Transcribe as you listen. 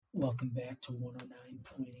Welcome back to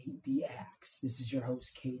 109.8 The Axe. This is your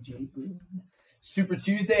host, KJ Boone. Super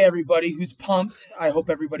Tuesday, everybody who's pumped. I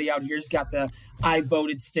hope everybody out here's got the I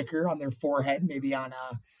voted sticker on their forehead, maybe on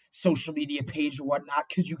a social media page or whatnot,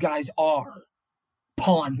 because you guys are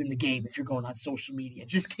pawns in the game if you're going on social media.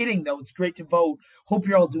 Just kidding, though. It's great to vote. Hope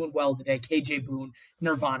you're all doing well today. KJ Boone,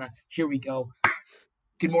 Nirvana. Here we go.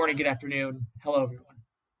 Good morning, good afternoon. Hello, everyone.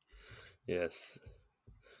 Yes.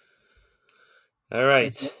 All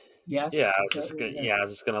right. Yes. Yeah, I was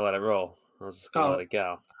just gonna let it roll. I was just gonna let it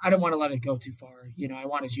go. I don't want to let it go too far. You know, I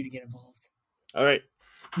wanted you to get involved. All right.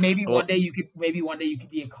 Maybe one day you could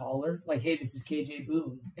be a caller. Like, hey, this is KJ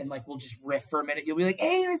Boone, and like we'll just riff for a minute. You'll be like,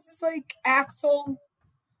 hey, this is like Axel.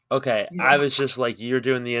 Okay, You know? I was just like, you're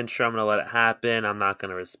doing the intro. I'm gonna let it happen. I'm not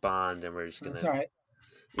gonna respond, and we're just gonna. That's all right.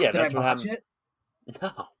 Yeah, Did that's I what botch happened. it?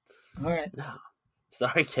 No. All right. No.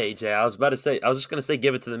 Sorry, KJ. I was just gonna say,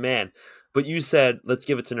 give it to the man, but you said let's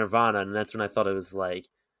give it to Nirvana, and that's when I thought it was like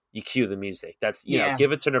you cue the music. That's you know,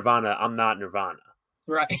 give it to Nirvana. I'm not Nirvana.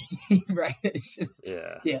 Right. Right. It's just,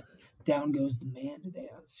 yeah. Down goes the man today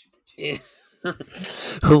on Super Tuesday.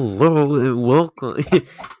 Hello and welcome.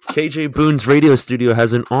 KJ Boone's radio studio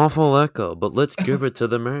has an awful echo, but let's give it to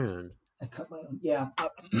the man. I cut my own. Yeah.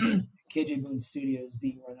 KJ Boone's studio is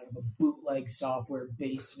being run out of a bootleg software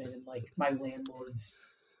basement in like my landlord's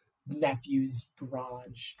nephew's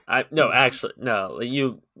garage. Actually,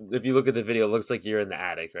 if you look at the video, it looks like you're in the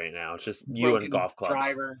attic right now. It's just you and golf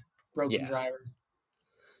clubs. Broken driver.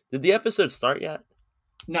 Did the episode start yet?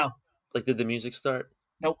 No. Like, did the music start?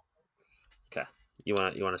 Nope. Okay. You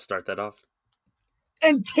want to start that off?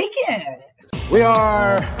 And kick it. We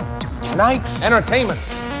are tonight's entertainment.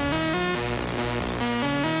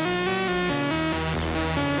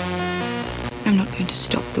 I'm not going to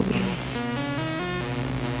stop the wheel.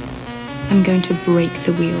 I'm going to break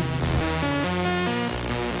the wheel.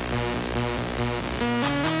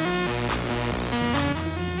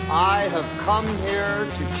 I have come here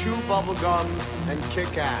to chew bubblegum and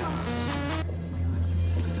kick ass.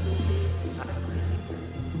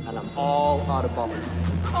 And I'm all out of bubblegum.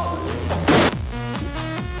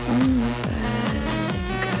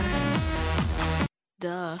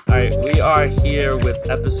 Duh. All right, we are here with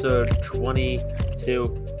episode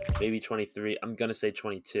 22, maybe 23. I'm going to say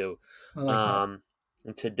 22. I like that.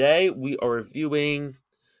 And today we are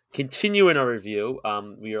continuing our review.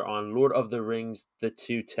 We are on Lord of the Rings, The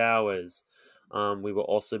Two Towers. We will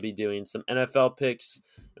also be doing some NFL picks.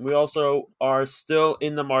 And we also are still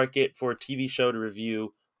in the market for a TV show to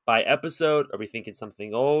review by episode. Are we thinking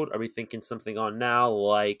something old? Are we thinking something on now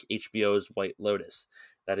like HBO's White Lotus?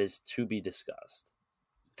 That is to be discussed.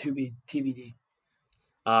 To be TBD.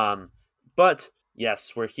 But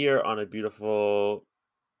yes, we're here on a beautiful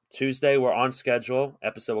Tuesday. We're on schedule.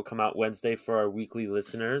 Episode will come out Wednesday for our weekly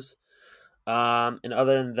listeners. And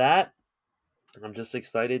other than that, I'm just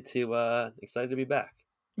excited to be back.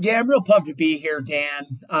 Yeah, I'm real pumped to be here, Dan.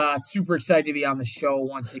 Super excited to be on the show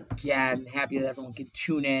once again. Happy that everyone can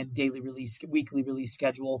tune in. Weekly release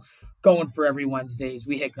schedule going for every Wednesdays.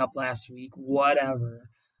 We hiccuped last week, whatever.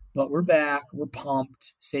 But we're back. We're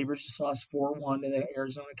pumped. Sabres just lost 4-1 to the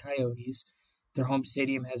Arizona Coyotes. Their home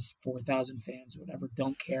stadium has 4,000 fans, whatever.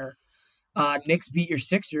 Don't care. Knicks beat your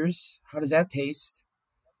Sixers. How does that taste?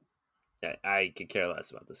 I could care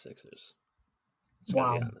less about the Sixers.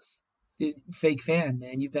 Wow. To be honest. Fake fan,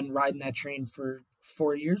 man. You've been riding that train for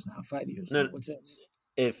 4 years now, 5 years. No, what's this?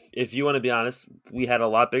 If you want to be honest, we had a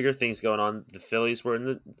lot bigger things going on. The Phillies were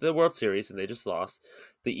in the World Series and they just lost.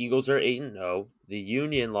 The Eagles are 8-0. The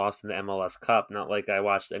Union lost in the MLS Cup. Not like I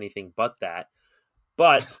watched anything but that.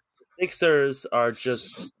 But Sixers are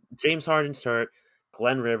just James Harden's hurt.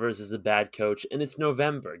 Glenn Rivers is a bad coach, and it's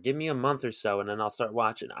November. Give me a month or so, and then I'll start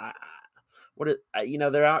watching. They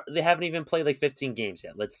haven't even played like 15 games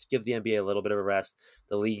yet. Let's give the NBA a little bit of a rest.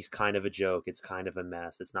 The league's kind of a joke. It's kind of a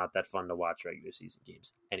mess. It's not that fun to watch regular season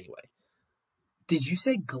games anyway. Did you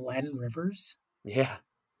say Glenn Rivers? Yeah.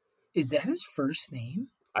 Is that his first name?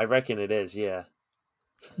 I reckon it is, yeah.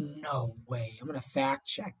 No way. I'm going to fact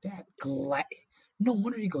check that. Glenn. No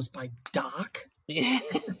wonder he goes by Doc. Yeah.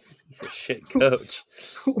 He's a shit coach.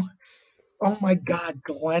 Oh my God,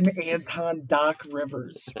 Glenn Anton Doc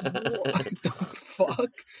Rivers. What the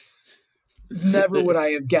fuck? Never would I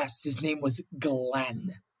have guessed his name was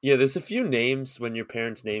Glenn. Yeah, there's a few names when your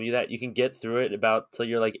parents name you that you can get through it about till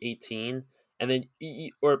you're like 18, and then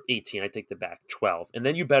or 18, I take the back, 12, and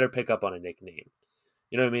then you better pick up on a nickname.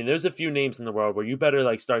 You know what I mean? There's a few names in the world where you better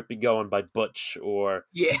like start going by Butch or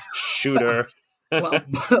Shooter. Well,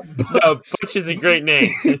 no, Butch is a great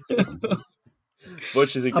name.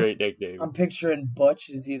 Butch is a great nickname. I'm picturing Butch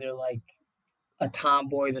is either like a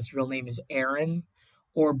tomboy that's real name is Aaron,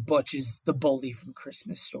 or Butch is the bully from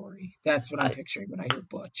Christmas Story. That's what I'm picturing when I hear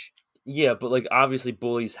Butch. Yeah, but like obviously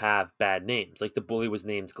bullies have bad names. Like the bully was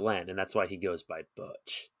named Glenn, and that's why he goes by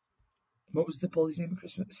Butch. What was the bully's name in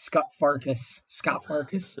Christmas? Scott Farkas. Scott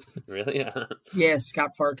Farkas. Really? Yeah. Yeah,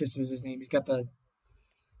 Scott Farkas was his name. He's got the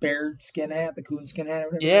bear skin hat, the coon skin hat,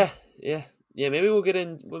 or whatever. Yeah. Maybe we'll get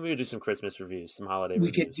in. Maybe we'll do some Christmas reviews, some holiday. We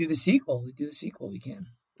reviews. could do the sequel. We can.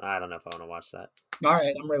 I don't know if I want to watch that. All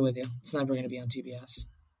right, I'm right with you. It's never going to be on TBS.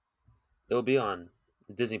 It'll be on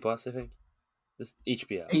Disney Plus, I think. This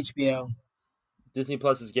HBO. HBO. Disney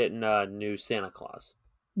Plus is getting a new Santa Claus.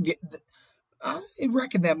 Yeah, I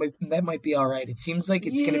reckon that might be all right. It seems like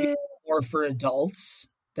it's going to be more for adults.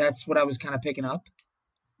 That's what I was kind of picking up.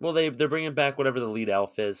 Well, they're bringing back whatever the lead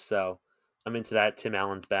elf is, so I'm into that. Tim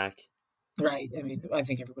Allen's back. Right. I mean, I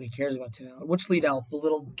think everybody cares about Tim Allen. Which lead elf? The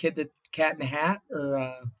little kid, the cat in the hat,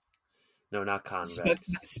 or No, not Convex.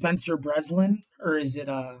 Spencer Breslin, or is it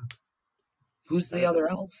who's the other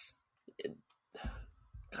elf?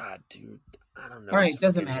 God, dude, I don't know. All right,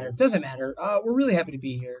 doesn't matter. We're really happy to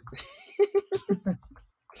be here.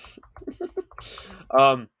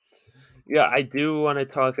 Yeah, I do want to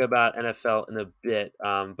talk about NFL in a bit,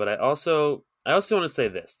 but I also want to say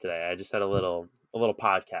this today. I just had a little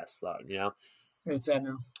podcast thought, What's that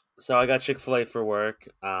now? So I got Chick-fil-A for work.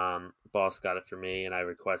 Boss got it for me, and I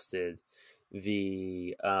requested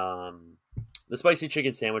the spicy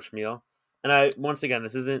chicken sandwich meal. And once again,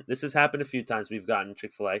 this has happened a few times. We've gotten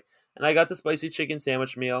Chick-fil-A, and I got the spicy chicken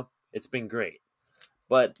sandwich meal. It's been great.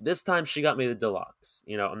 But this time she got me the deluxe.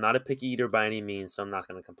 I'm not a picky eater by any means, so I'm not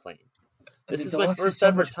going to complain. This is my first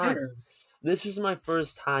ever time. This is my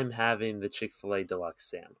first time having the Chick-fil-A deluxe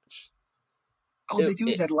sandwich. All they do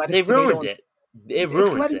is add lettuce. They ruined it. It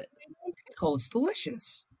ruins it. Pickle. It's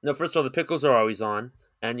delicious. No, first of all, the pickles are always on,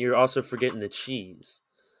 and you're also forgetting the cheese.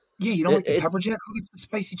 Yeah, you don't like the pepper jack? Who gets the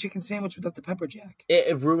spicy chicken sandwich without the pepper jack?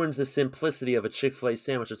 It ruins the simplicity of a Chick-fil-A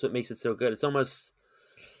sandwich. That's what makes it so good. It's almost...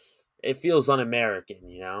 It feels un-American,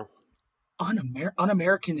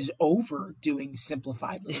 Un-American is over doing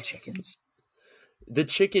simplified little chickens. The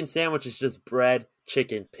chicken sandwich is just bread,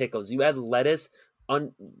 chicken, pickles. You add lettuce,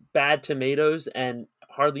 bad tomatoes, and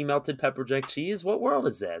hardly melted pepper jack cheese? What world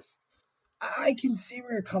is this? I can see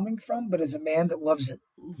where you're coming from, but as a man that loves it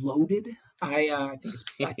loaded, I think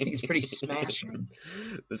it's pretty smashing.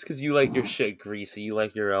 That's because you like your shit greasy. You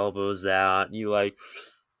like your elbows out. You like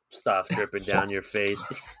stuff dripping down your face.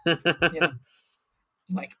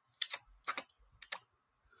 Like,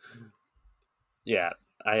 yeah,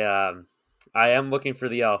 I am looking for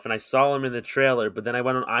the elf, and I saw him in the trailer, but then I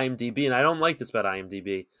went on IMDb, and I don't like this about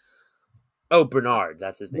IMDb. Oh, Bernard,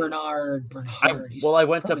 that's his name. Bernard. I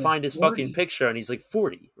went to find his 40. fucking picture, and he's like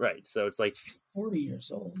 40, right? So it's like 40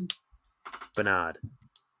 years old. Bernard.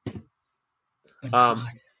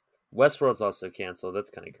 Westworld's also canceled. That's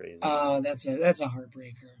kind of crazy. That's a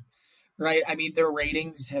heartbreaker, right? I mean, their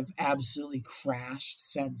ratings have absolutely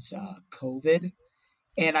crashed since COVID,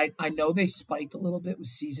 and I know they spiked a little bit with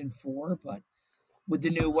season 4, but with the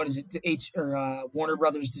new Warner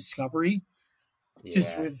Brothers Discovery,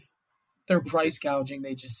 just with their price gouging,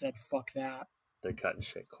 they just said fuck that. They're cutting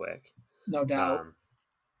shit quick, no doubt.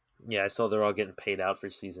 I saw they're all getting paid out for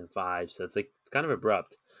season 5, so it's kind of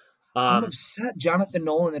abrupt. I'm upset. Jonathan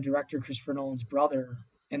Nolan, the director, Christopher Nolan's brother,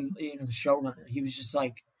 and the showrunner, he was just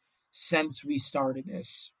like, since we started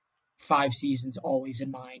this, 5 seasons always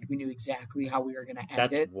in mind. We knew exactly how we were going to end it.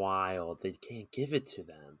 That's wild. They can't give it to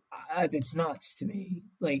them. That's nuts to me.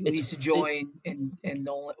 Like Lisa Joy and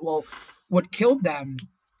Nolan. Well, what killed them,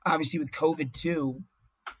 obviously with COVID too,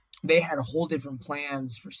 they had a whole different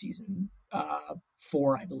plans for season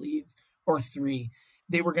 4, I believe, or 3.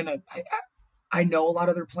 They were gonna. I know a lot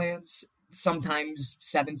of their plans. Sometimes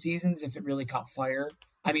 7 seasons if it really caught fire.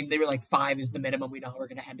 I mean, they were like 5 is the minimum. We know how we're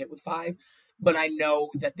going to end it with 5. But I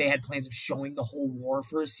know that they had plans of showing the whole war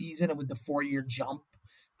for a season. And with the 4-year jump,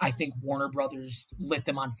 I think Warner Brothers lit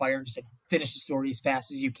them on fire and just said, finish the story as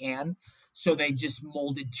fast as you can. So they just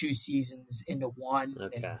molded 2 seasons into 1.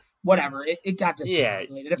 Okay. And whatever. It got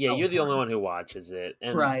discombobulated. Yeah, you're the only one who watches it.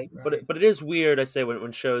 And, right. But it is weird, I say,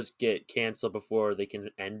 when shows get canceled before they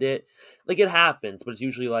can end it. Like, it happens, but it's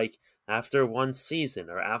usually like after 1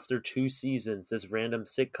 season or after 2 seasons, this random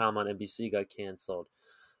sitcom on NBC got canceled.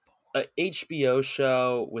 A HBO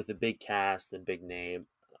show with a big cast and big name,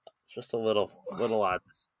 just a little odd.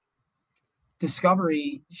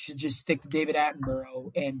 Discovery should just stick to David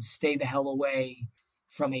Attenborough and stay the hell away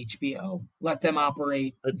from HBO. Let them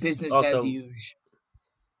operate business as usual.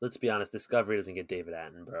 Let's be honest, Discovery doesn't get David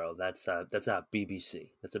Attenborough. That's a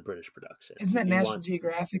BBC. That's a British production. Isn't that National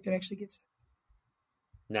Geographic that actually gets it?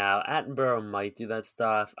 Now, Attenborough might do that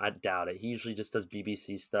stuff. I doubt it. He usually just does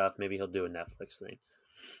BBC stuff. Maybe he'll do a Netflix thing.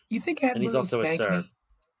 You think And he's Attenborough would also a spank sir. me?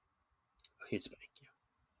 He'd spank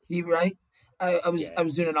you. You right? I was Yeah. I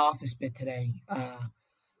was doing an office bit today. I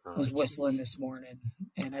Oh, was whistling jeez. this morning,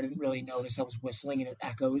 and I didn't really notice I was whistling, and it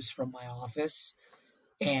echoes from my office.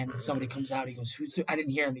 And somebody comes out. He goes, I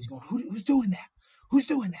didn't hear him. He's going, who's doing that? Who's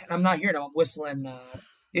doing that? And I'm not hearing him. I'm whistling.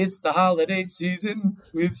 It's the holiday season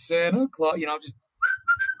with Santa Claus. You know, just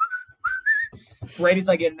right as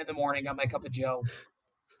I get in the morning, got my cup of Joe.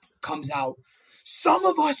 Comes out. Some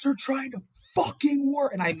of us are trying to fucking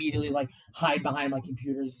work, and I immediately like hide behind my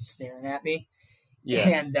computer as he's staring at me. Yeah.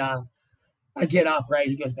 And I get up, right?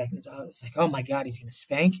 He goes back in his office, like, oh my God, he's going to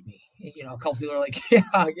spank me. You know, a couple people are like,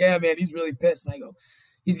 yeah, man, he's really pissed. And I go,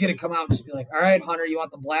 he's going to come out and just be like, all right, Hunter, you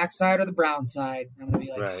want the black side or the brown side? And I'm going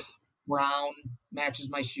to be like, Right. brown matches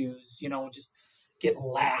my shoes, you know, and just get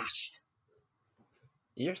lashed.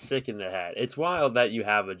 You're sick in the head. It's wild that you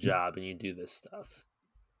have a job and you do this stuff.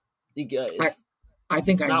 It's I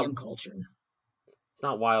think It's I not- am culture.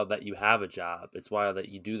 not wild that you have a job. It's wild that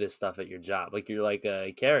you do this stuff at your job. Like you're like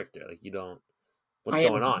a character. Like you don't. What's I am a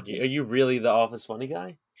going on? character. Are you really the Office funny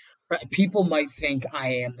guy? Right. People might think I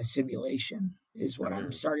am the simulation, is what I'm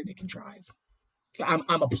Mhm. starting to contrive. I'm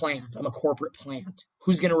a plant. I'm a corporate plant.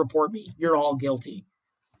 Who's going to report me? You're all guilty.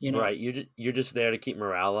 You know, Right. You're just there to keep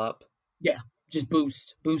morale up. just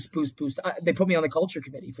boost. They put me on the culture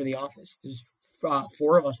committee for the office. There's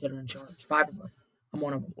 4 of us that are in charge. 5 of us. I'm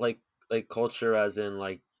one of them. Like culture, as in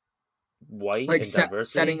like white Like and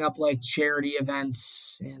diversity. setting up like charity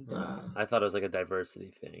events and I thought it was like a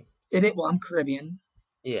diversity thing. well, I'm Caribbean.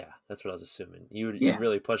 Yeah, that's what I was assuming. You Yeah.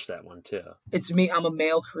 really pushed that one too. It's me. I'm a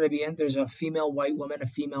male Caribbean. There's a female white woman, a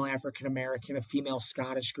female African American, a female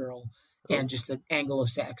Scottish girl, and just an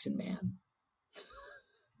Anglo-Saxon man.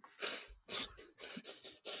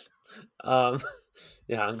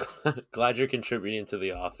 Yeah, I'm glad you're contributing to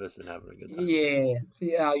the office and having a good time.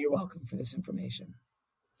 Yeah. You're welcome for this information.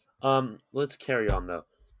 Let's carry on though.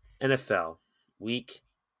 NFL week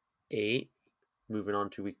 8, moving on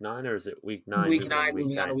to week 9, or is it week 9? Week 9,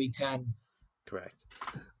 moving on to 10? week 10. Correct.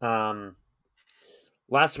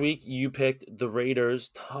 Last week you picked the Raiders.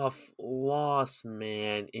 Tough loss,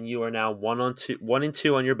 man, and you are now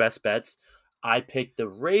 1-2 on your best bets. I picked the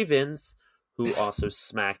Ravens, who also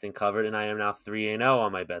smacked and covered, and I am now 3-0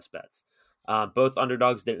 on my best bets. Both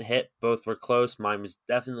underdogs didn't hit. Both were close. Mine was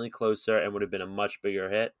definitely closer and would have been a much bigger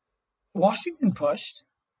hit. Washington pushed.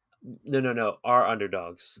 No. Our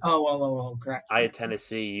underdogs. Oh, correct. I had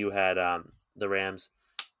Tennessee. You had the Rams.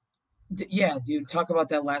 Yeah, dude, talk about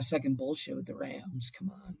that last second bullshit with the Rams.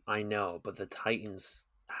 Come on. I know, but the Titans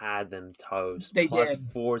had them toast. They Plus did.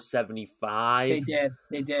 475. They did.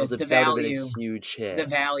 That was The about to be value. a huge hit. The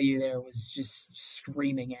value there was just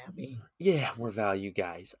screaming at me. Yeah, we're value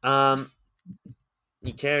guys.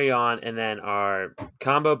 You carry on, and then our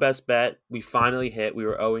combo best bet, we finally hit. We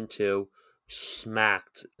were 0-2,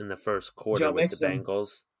 smacked in the first quarter Joe with the Mixon.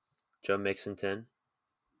 Bengals. Joe Mixonton.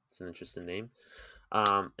 It's an interesting name.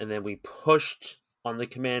 And then we pushed on the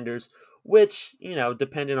Commanders, which, you know,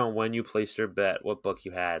 depending on when you placed your bet, what book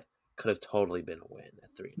you had, could have totally been a win at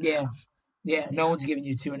 3.5. Yeah. No one's giving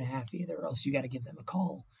you 2.5 either, or else you got to give them a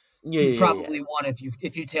call. Yeah, You probably won if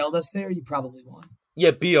you tailed us there. You probably won.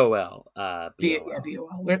 Yeah, BOL. BOL.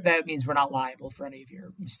 That means we're not liable for any of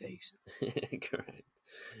your mistakes. Correct.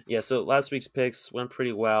 Yeah, so last week's picks went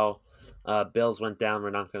pretty well. Bills went down.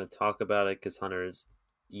 We're not going to talk about it because Hunter is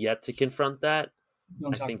yet to confront that.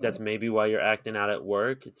 Don't I talk think about that's it. maybe why you're acting out at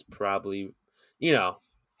work. It's probably, you know,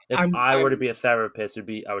 if I'm- I were to I'm- be a therapist,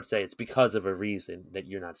 I would say it's because of a reason that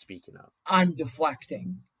you're not speaking of. I'm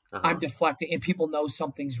deflecting. Uh-huh. I'm deflecting, and people know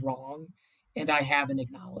something's wrong, and I haven't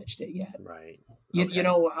acknowledged it yet. Right. You Okay.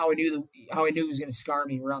 know how I knew it was going to scar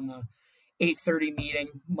me. We're on the 8:30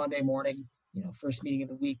 meeting Monday morning. You know, first meeting of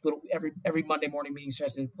the week. Every Monday morning meeting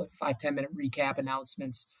starts with like 5-10 minute recap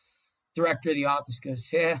announcements. Director of the office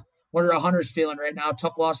goes, "Yeah, what are Hunter's feeling right now?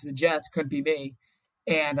 Tough loss to the Jets. Couldn't be me."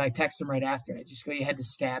 And I text him right after. I just go, "You had to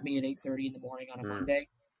stab me at 8:30 in the morning on a Monday.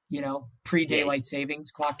 You know, pre-daylight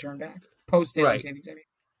savings, clock turned back, post-daylight Right. savings. I mean,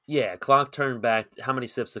 Yeah, clock turned back. How many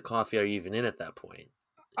sips of coffee are you even in at that point?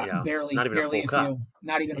 You know, barely, not even barely a full cup. few.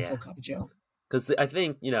 Not even a Yeah. full cup of Joe. Because I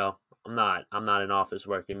think, you know, I'm not an office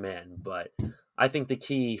working man, but I think the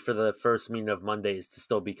key for the first meeting of Monday is to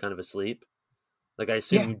still be kind of asleep. Like I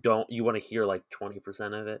assume you want to hear like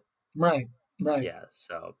 20% of it. Right. Yeah.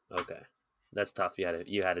 So okay, that's tough. You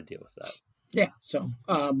had to deal with that. Yeah. So,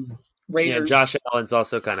 Yeah, Raiders. Josh Allen's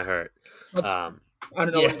also kind of hurt. Let's, I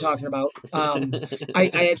don't know what you're talking about.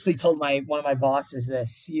 I actually told one of my bosses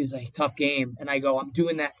this. He was like, tough game. And I go, I'm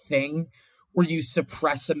doing that thing where you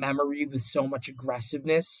suppress a memory with so much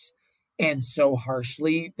aggressiveness and so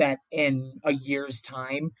harshly that in a year's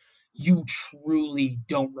time, you truly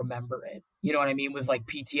don't remember it. You know what I mean? With like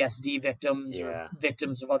PTSD victims or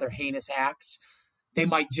victims of other heinous acts, they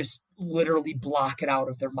might just literally block it out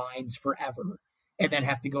of their minds forever and then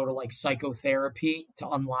have to go to like psychotherapy to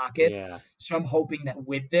unlock it. Yeah. So I'm hoping that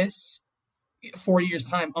with this, 40 years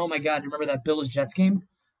time, oh my God, remember that Bills Jets game?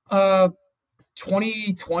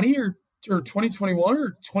 2020 or 2021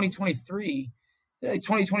 or 2023?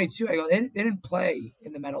 2022. I go, they didn't play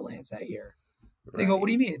in the Meadowlands that year. They go, what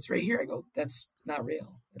do you mean? It's right here. I go, that's not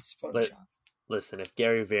real. That's Photoshop. Listen, if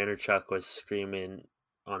Gary Vaynerchuk was screaming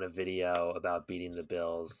on a video about beating the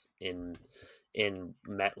Bills in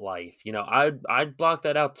MetLife, I'd block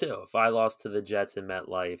that out too. If I lost to the Jets in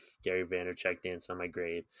MetLife, Gary Vaynerchuk danced on my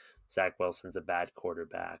grave, Zach Wilson's a bad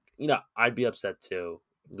quarterback, I'd be upset too,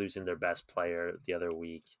 losing their best player the other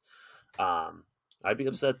week. I'd be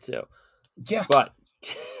upset too. Yeah. But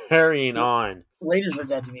carrying on. Raiders are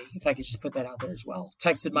dead to me, if I could just put that out there as well.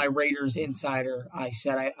 Texted my Raiders insider. I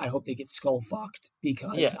said, I hope they get skull fucked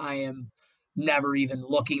because I am never even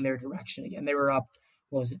looking their direction again. They were up,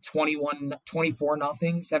 what was it, 24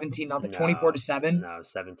 nothing, 17 nothing, 24-7? No,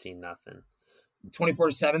 17 nothing.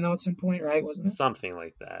 24-7 though at some point, right? Wasn't it? Something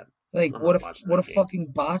like that. Like what a fucking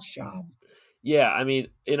botch job. Yeah, I mean,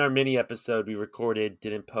 in our mini episode we recorded,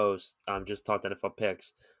 didn't post, just talked NFL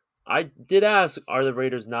picks. I did ask, are the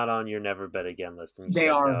Raiders not on your never bet again list? And they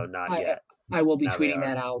are. No, not yet. I will be tweeting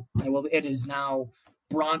that out. It is now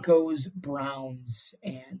Broncos, Browns,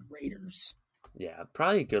 and Raiders. Yeah,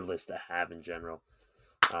 probably a good list to have in general.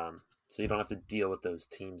 So you don't have to deal with those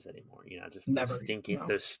teams anymore. Just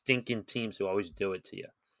those stinking teams who always do it to you.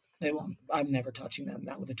 They won't. I'm never touching them.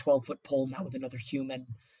 Not with a 12-foot pole. Not with another human.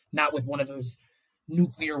 Not with one of those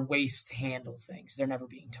nuclear waste handle things. They're never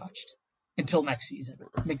being touched. Until next season.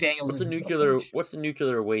 McDaniels What's the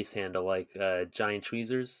nuclear waste handle, like giant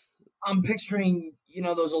tweezers? I'm picturing,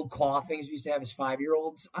 those old claw things we used to have as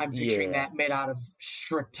 5-year-olds. I'm picturing that made out of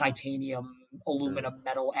strict titanium, aluminum,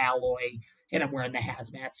 metal alloy, and I'm wearing the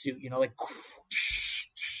hazmat suit, like.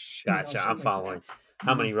 Gotcha, I'm following. Like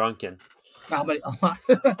how many Runkin? How many? A lot.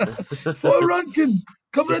 4 Runkin!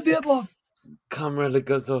 Coming at the headlock. Comrade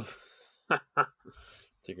Guzov.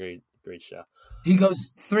 It's a great show. He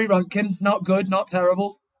goes, 3 Runkin, not good, not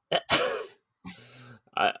terrible.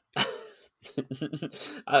 I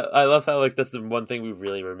love how that's the one thing we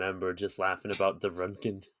really remember, just laughing about the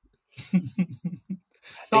Runkin.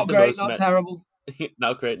 Not great, not terrible.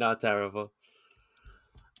 Not great, not terrible.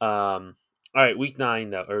 All right, week 9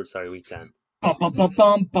 though, or sorry, week 10. Bum bum bum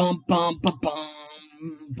bum bum bum bum bum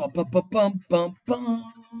bum bum bum bum bum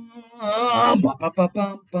bum.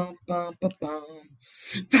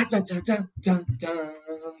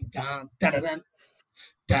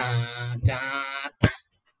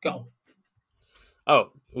 Go.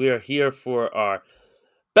 Oh, we are here for our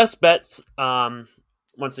best bets.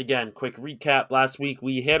 Once again, quick recap. Last week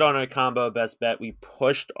we hit on our combo best bet. We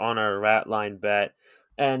pushed on our rat line bet.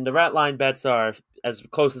 And the rat line bets are as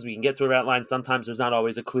close as we can get to a rat line. Sometimes there's not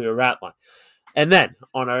always a clear rat line. And then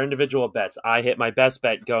on our individual bets, I hit my best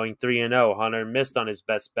bet going 3-0. Hunter missed on his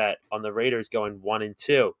best bet on the Raiders going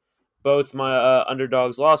 1-2. Both my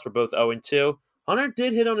underdogs lost. We're both 0-2. Hunter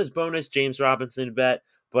did hit on his bonus James Robinson bet,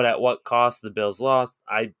 but at what cost? The Bills lost.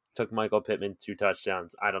 I took Michael Pittman 2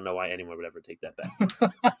 touchdowns. I don't know why anyone would ever take that bet.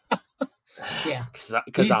 Yeah,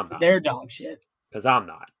 because I'm not. They're dog shit. Because I'm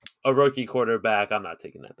not a rookie quarterback. I'm not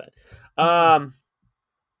taking that bet.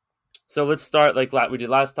 So let's start like we did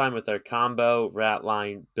last time with our combo rat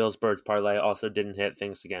line Bills Birds parlay. Also didn't hit.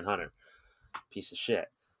 Thanks again, Hunter. Piece of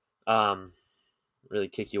shit. Really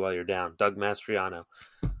kick you while you're down, Doug Mastriano.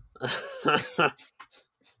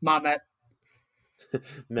 Mamet.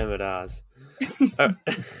 Mehmet Oz.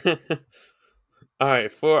 All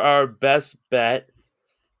right, for our best bet,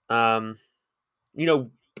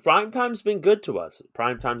 Primetime's been good to us.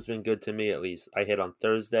 Primetime's been good to me, at least. I hit on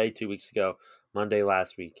Thursday 2 weeks ago, Monday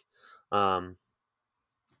last week.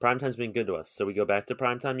 Primetime's been good to us. So we go back to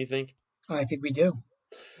primetime, you think? I think we do.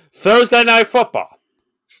 Thursday Night Football.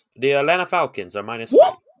 The Atlanta Falcons are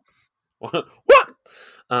 -3. What?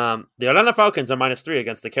 The Atlanta Falcons are -3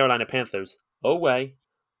 against the Carolina Panthers. Away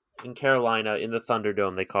in Carolina in the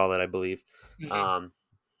Thunderdome, they call it, I believe. Mm-hmm.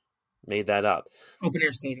 Made that up. Open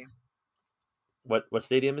air stadium. What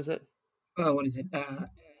stadium is it? Oh, what is it? I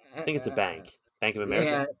think it's a bank. Bank of America.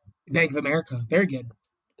 Yeah, Bank of America. Very good.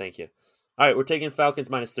 Thank you. All right, we're taking Falcons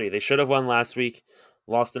 -3. They should have won last week.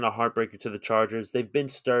 lost in a heartbreaker to the Chargers. They've been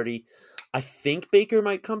sturdy. I think Baker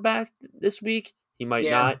might come back this week. He might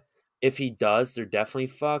not. If he does, they're definitely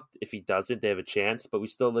fucked. If he doesn't, they have a chance. But we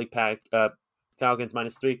still like Falcons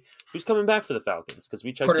 -3. Who's coming back for the Falcons? Because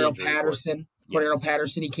we checked Cordero Patterson. Cordero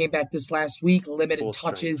Patterson, he came back this last week, limited Full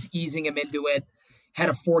touches, strength. easing him into it, had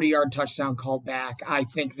a 40-yard touchdown called back. I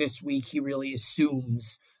think this week he really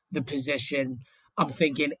assumes the position. I'm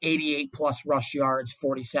thinking 88-plus rush yards,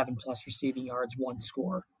 47-plus receiving yards, 1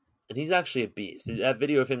 score. And he's actually a beast. That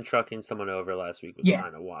video of him trucking someone over last week was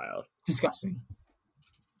kind of wild. Disgusting.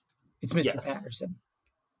 It's Mr. Patterson.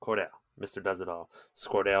 Cordell. Mr. Does It All.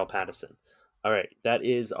 Cordell Patterson. All right, that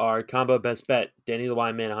is our combo best bet. Danny the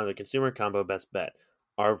Wine Man, Hunter the Consumer, combo best bet.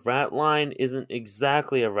 Our rat line isn't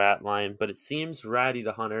exactly a rat line, but it seems ratty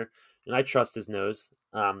to Hunter, and I trust his nose.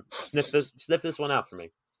 Sniff this one out for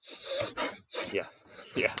me. Yeah.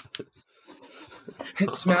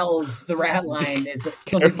 It smells, the rat line. It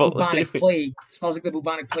smells like the bubonic plague. It smells like the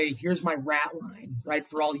bubonic plague. Here's my rat line, right?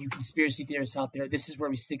 For all you conspiracy theorists out there, this is where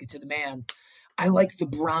we stick it to the man. I like the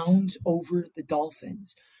Browns over the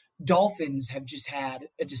Dolphins. Dolphins have just had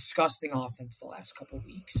a disgusting offense the last couple of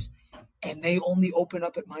weeks, and they only open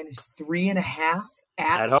up at -3.5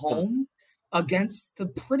 at home against the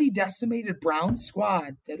pretty decimated Browns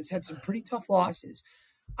squad that has had some pretty tough losses.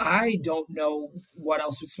 I don't know what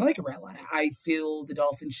else would smell like a rat line. I feel the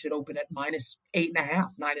Dolphins should open at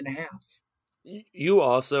 -8.5, 9.5. You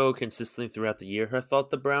also consistently throughout the year have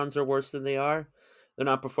thought the Browns are worse than they are. They're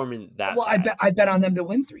not performing that well. bad. I bet on them to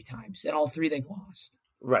win 3 times, and all 3 they've lost.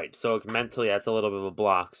 Right, so mentally that's a little bit of a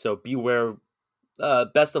block. So beware.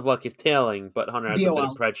 Best of luck if tailing, but Hunter has a bit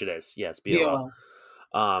of prejudice. Yes, BOL.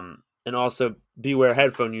 And also beware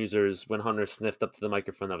headphone users when Hunter sniffed up to the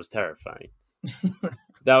microphone. That was terrifying.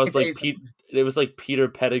 That was it was like Peter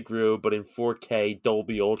Pettigrew, but in 4K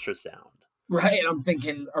Dolby Ultrasound. Right, and I'm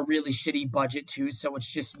thinking a really shitty budget too, so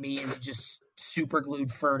it's just me and just super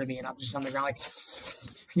glued fur to me, and I'm just on the ground like,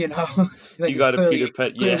 like you got a Peter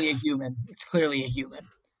Pettigrew. Clearly a human. It's clearly a human.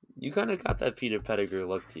 You kind of got that Peter Pettigrew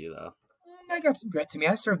look to you, though. I got some grit to me.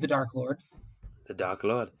 I served the Dark Lord. The Dark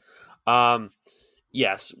Lord.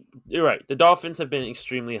 Yes, you're right. The Dolphins have been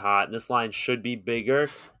extremely hot, and this line should be bigger,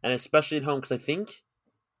 and especially at home, because I think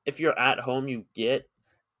if you're at home, you get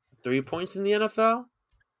 3 points in the NFL?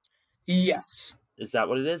 Yes. Is that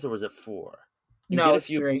what it is, or was it 4? No, it's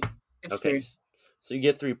 3. It's 3. So you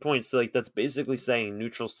get 3 points. So that's basically saying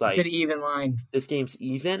neutral site. It's an even line. This game's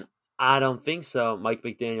even? I don't think so. Mike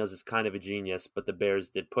McDaniels is kind of a genius, but the Bears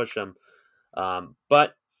did push him.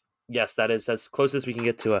 But yes, that is as close as we can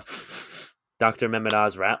get to a Dr. Mehmet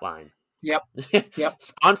Oz rat line. Yep.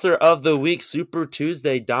 Sponsor of the week, Super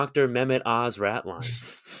Tuesday, Dr. Mehmet Oz rat line.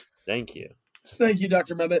 Thank you. Thank you,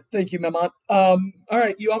 Dr. Mehmet. Thank you, Mehmet. All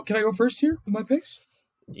right, can I go first here with my picks?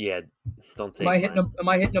 Yeah, don't take. Am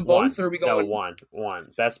I hitting them both, or are we going? No,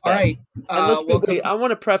 one. Best bets. All right. Wait, I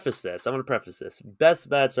want to preface this. Best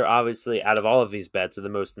bets are obviously, out of all of these bets, are the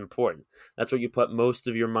most important. That's what you put most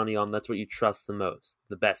of your money on. That's what you trust the most.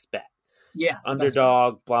 The best bet. Yeah.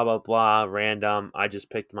 Underdog, blah, blah, blah, random. I just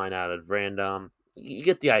picked mine out of random. You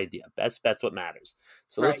get the idea. Best bet's what matters.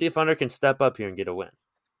 So let's see if Hunter can step up here and get a win.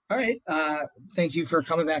 All right. Thank you for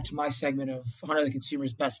coming back to my segment of Hunter the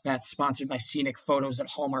Consumer's Best Bets, sponsored by Scenic Photos at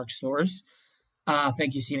Hallmark Stores.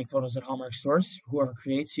 Thank you, Scenic Photos at Hallmark Stores, whoever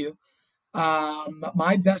creates you.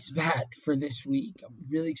 My best bet for this week, I'm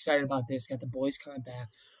really excited about this. Got the boys coming back.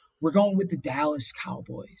 We're going with the Dallas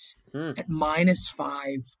Cowboys at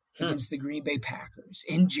 -5 against the Green Bay Packers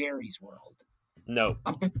in Jerry's World. No.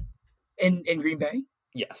 In Green Bay?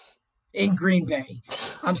 Yes. In Green Bay.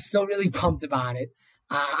 I'm still really pumped about it.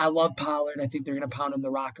 I love Pollard. I think they're going to pound him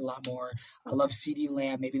the rock a lot more. I love CeeDee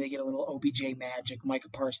Lamb. Maybe they get a little OBJ magic. Micah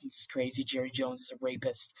Parsons is crazy. Jerry Jones is a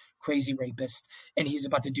rapist, crazy rapist, and he's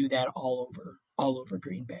about to do that all over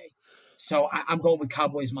Green Bay. So I'm going with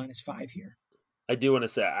Cowboys -5 here. I do want to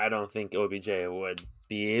say I don't think OBJ would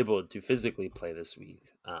be able to physically play this week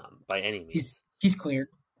by any means. He's cleared.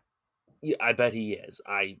 Yeah, I bet he is.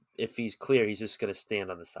 If he's clear, he's just going to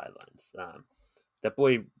stand on the sidelines. That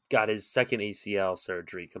boy got his second ACL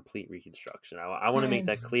surgery, complete reconstruction. I want to make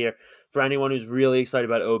that clear for anyone who's really excited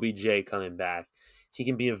about OBJ coming back. He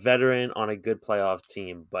can be a veteran on a good playoff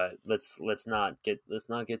team, but let's not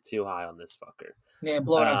get too high on this fucker. Yeah,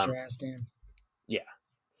 blow it out your ass, Dan. Yeah,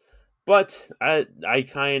 but I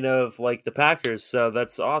kind of like the Packers, so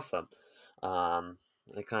that's awesome.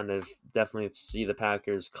 I kind of definitely see the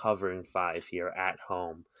Packers covering 5 here at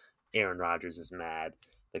home. Aaron Rodgers is mad.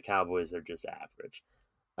 The Cowboys are just average.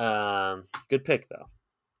 Good pick, though.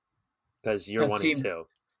 Because you're 1-2.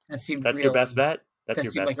 That's your best bet? That's that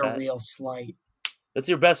your seemed best like bet? a real slight. That's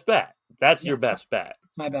your best bet. That's your Yes, best bet.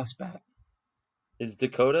 My best bet. Is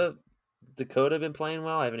Dakota been playing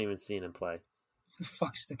well? I haven't even seen him play. Who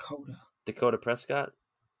fuck's Dakota? Dakota Prescott?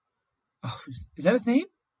 Oh, is that his name?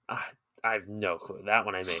 I have no clue. That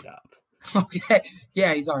one I made up. Okay.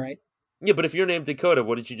 Yeah, he's all right. Yeah, but if you're named Dakota,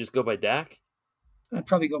 wouldn't you just go by Dak? I'd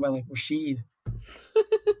probably go by like Rashid.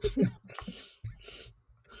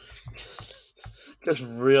 Just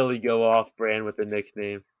really go off brand with the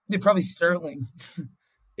nickname. They're probably Sterling.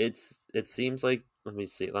 It seems like, let me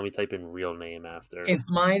see. Let me type in real name after. If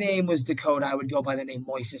my name was Dakota, I would go by the name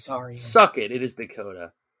Moises Arias. Suck it. It is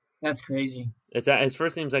Dakota. That's crazy. His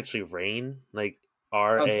first name's actually Rain, like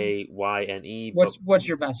Rayne. What's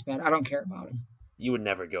your best bet? I don't care about him. You would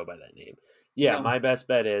never go by that name. Yeah, No. My best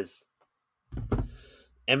bet is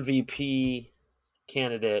MVP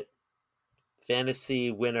candidate,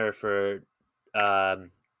 fantasy winner for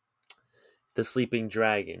the Sleeping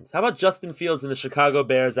Dragons. How about Justin Fields and the Chicago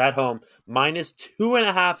Bears at home,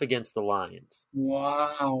 -2.5 against the Lions?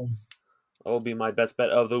 Wow. That will be my best bet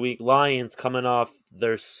of the week. Lions coming off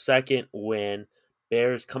their second win.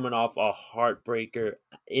 Bears coming off a heartbreaker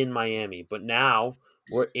in Miami. But now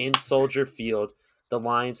we're in Soldier Field. The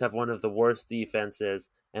Lions have one of the worst defenses,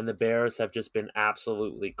 and the Bears have just been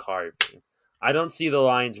absolutely carving. I don't see the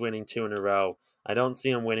Lions winning 2 in a row. I don't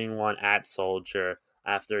see them winning one at Soldier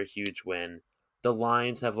after a huge win. The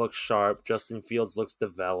Lions have looked sharp. Justin Fields looks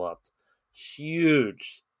developed.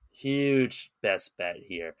 Huge best bet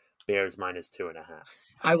here. Bears -2.5.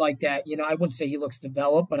 I like that. I wouldn't say he looks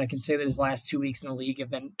developed, but I can say that his last 2 weeks in the league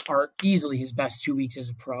are easily his best 2 weeks as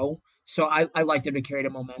a pro. So I like them to carry the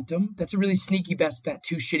momentum. That's a really sneaky best bet.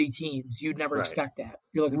 2 shitty teams. You'd never expect that.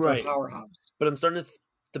 You're looking for a powerhouse. But I'm starting to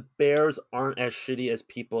the Bears aren't as shitty as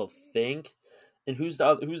people think. And who's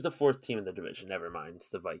the fourth team in the division? Never mind, it's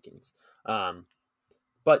the Vikings.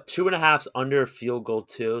 But 2.5's under a field goal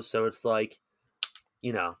too, so it's like,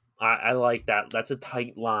 I like that. That's a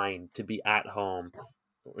tight line to be at home,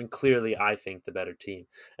 and clearly I think the better team,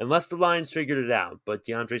 unless the Lions figured it out. But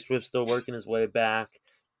DeAndre Swift's still working his way back.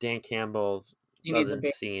 Dan Campbell doesn't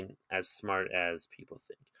seem as smart as people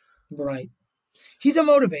think. Right. He's a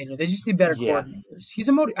motivator. They just need better coordinators.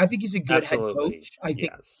 I think he's a good head coach. I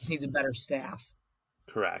think he needs a better staff.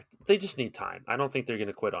 Correct. They just need time. I don't think they're going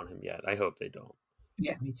to quit on him yet. I hope they don't.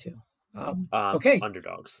 Yeah, me too. Okay.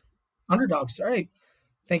 Underdogs. All right.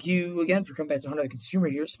 Thank you again for coming back to Hunter the Consumer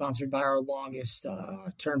here, sponsored by our longest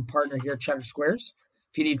term partner here, Cheddar Squares.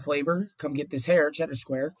 If you need flavor, come get this hair, Cheddar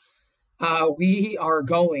Square. We are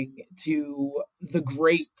going to the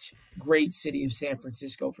great city of San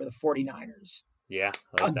Francisco for the 49ers. Yeah.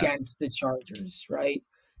 Against the Chargers, right?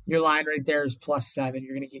 Your line right there is +7.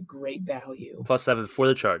 You're going to get great value. +7 for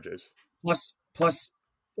the Chargers. Plus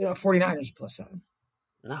 49ers +7.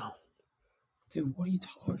 No. Dude, what are you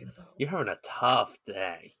talking about? You're having a tough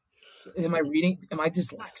day. Am I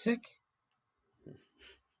dyslexic?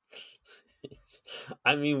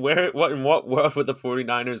 I mean, what world would the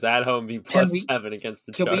 49ers at home be +7 against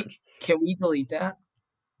the Chargers? Can we delete that?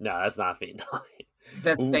 No, that's not being deleted.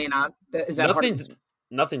 That's staying on? Is that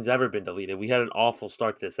Nothing's ever been deleted. We had an awful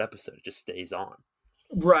start to this episode. It just stays on.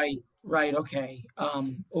 Right. Okay.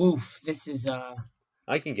 This is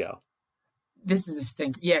I can go. This is a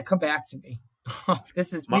stink. Yeah, come back to me.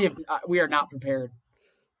 We are not prepared.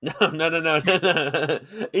 No.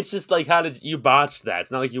 It's just like, how did you botch that?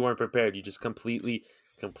 It's not like you weren't prepared. You just completely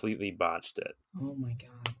botched it. Oh my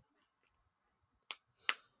God.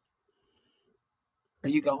 Are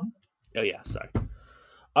you going? Oh yeah, sorry.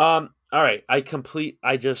 All right,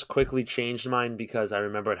 I just quickly changed mine because I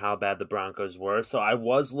remembered how bad the Broncos were. So I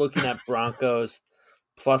was looking at Broncos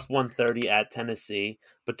 +130 at Tennessee,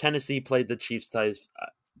 but Tennessee played the Chiefs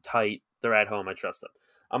tight. They're at home. I trust them.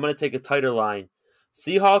 I'm going to take a tighter line.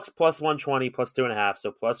 Seahawks +120, +2.5,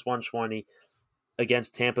 so +120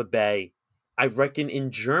 against Tampa Bay. I reckon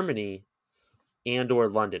in Germany and/or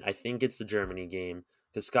London. I think it's the Germany game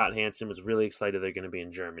because Scott Hansen was really excited they're going to be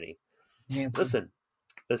in Germany. Listen.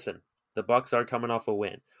 The Bucs are coming off a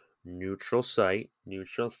win. Neutral site.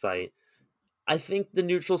 I think the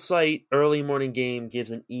neutral site early morning game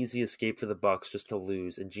gives an easy escape for the Bucs just to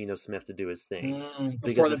lose and Geno Smith to do his thing.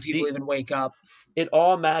 Before the people even wake up. It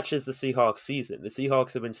all matches the Seahawks season. The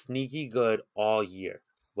Seahawks have been sneaky good all year.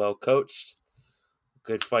 Well coached,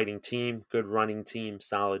 good fighting team, good running team,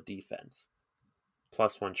 solid defense.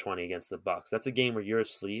 +120 against the Bucs. That's a game where you're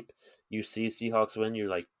asleep. You see Seahawks win, you're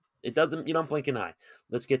like, you don't blink an eye.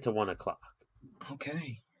 Let's get to 1:00.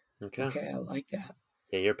 Okay, I like that.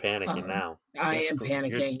 Yeah, you're panicking now. I am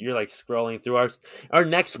panicking. You're like scrolling through our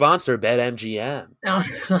next sponsor, BetMGM,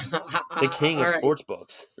 the king of sports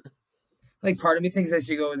books. Like, part of me thinks I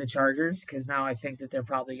should go with the Chargers because now I think that they're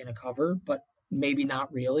probably going to cover, but maybe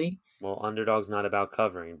not really. Well, underdog's not about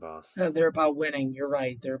covering, boss. They're about winning. You're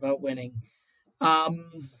right. They're about winning.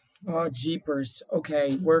 Oh, jeepers.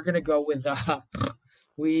 Okay, we're going to go with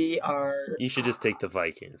You should just take the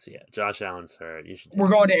Vikings. Yeah, Josh Allen's hurt. We're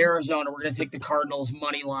going to Arizona. We're going to take the Cardinals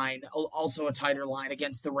money line, also a tighter line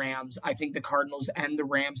against the Rams. I think the Cardinals end the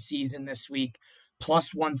Rams season this week,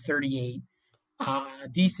 plus 138.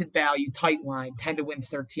 Decent value, tight line, 10 to win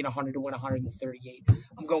 13, 100 to win 138.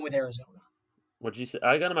 I'm going with Arizona. What'd you say?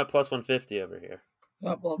 I got him at plus 150 over here.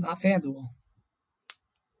 Well, not FanDuel.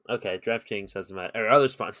 Okay, DraftKings has them at, or other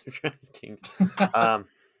sponsor, DraftKings.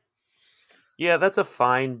 Yeah, that's a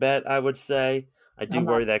fine bet, I would say. I do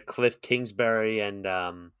worry that Cliff Kingsbury and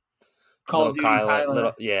Call of Duty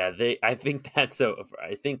Kyler. I think that's over.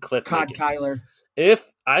 I think Cliff Kyler.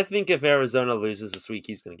 If Arizona loses this week,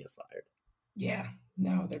 he's going to get fired. Yeah,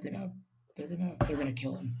 no, they're gonna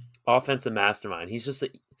kill him. Offensive mastermind. He's just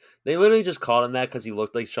they literally just called him that because he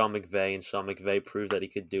looked like Sean McVay, and Sean McVay proved that he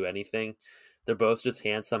could do anything. They're both just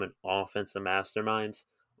handsome and offensive masterminds.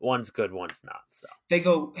 One's good, one's not. So they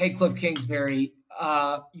go, "Hey, Cliff Kingsbury,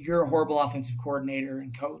 you're a horrible offensive coordinator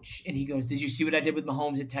and coach." And he goes, "Did you see what I did with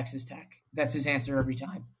Mahomes at Texas Tech?" That's his answer every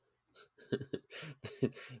time.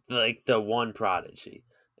 Like the one prodigy.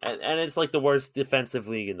 And it's like the worst defensive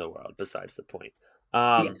league in the world, besides the point.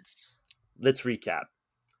 Yes. Let's recap.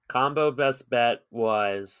 Combo best bet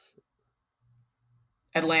was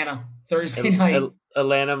Atlanta, Thursday night.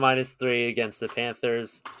 Atlanta -3 against the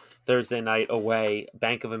Panthers. Thursday night away,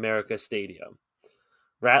 Bank of America Stadium.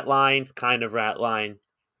 Rat line, kind of rat line.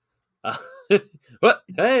 What?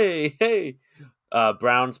 Hey.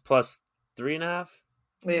 Browns plus 3.5?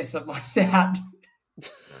 Yeah, something like that.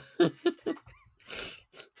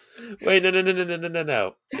 Wait, no.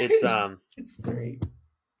 It's 3.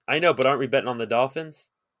 I know, but aren't we betting on the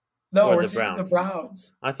Dolphins? No, or we're the taking the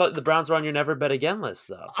Browns. I thought the Browns were on your never bet again list,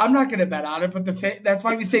 though. I'm not going to bet on it, but that's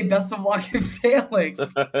why we say best of luck in failing.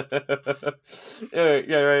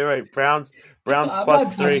 Right. Browns I'm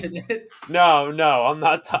plus not 3. No, I'm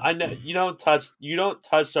not. I know you don't touch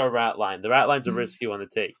our rat line. The rat line's a risky one to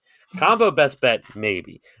take. Combo best bet,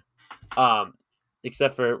 maybe.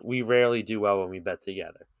 Except for we rarely do well when we bet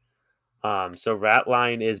together. So rat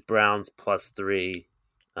line is Browns plus 3.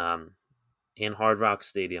 In Hard Rock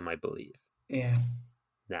Stadium, I believe. Yeah.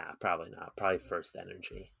 Nah, probably not. Probably First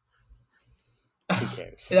Energy. Who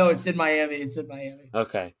cares? No, it's in Miami.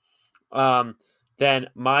 Okay. Then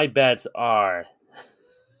my bets are.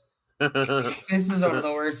 This is one of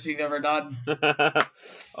the worst we've ever done.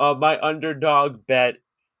 My underdog bet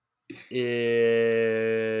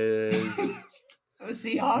is the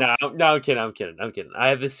Seahawks. No, I'm kidding. I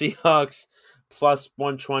have the Seahawks plus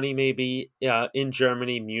 120 maybe in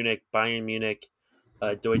Germany, Munich, Bayern Munich,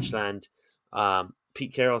 Deutschland.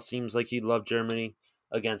 Pete Carroll seems like he'd love Germany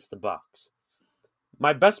against the Bucs.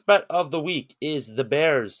 My best bet of the week is the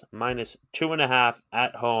Bears minus 2.5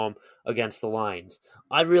 at home against the Lions.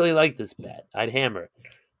 I really like this bet. I'd hammer it.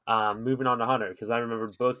 Moving on to Hunter, because I remember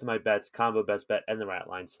both of my bets, combo best bet and the rat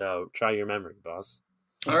line. So try your memory, boss.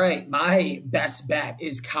 All right. My best bet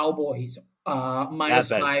is Cowboys minus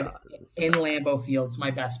 5 in Lambeau Field. It's my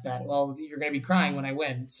best bet. Well, you're going to be crying when I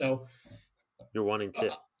win. So you're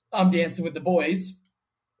 1-2. I'm dancing with the boys.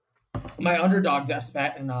 My underdog best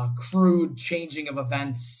bet and a crude changing of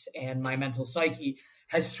events and my mental psyche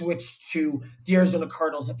has switched to the Arizona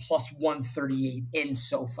Cardinals at plus 138 in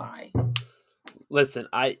SoFi. Listen,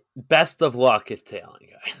 best of luck if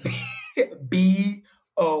tailing, guys.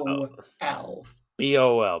 B-O-L.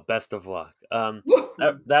 B-O-L, best of luck.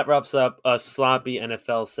 That wraps up a sloppy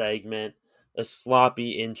NFL segment, a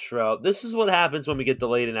sloppy intro. This is what happens when we get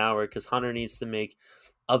delayed an hour because Hunter needs to make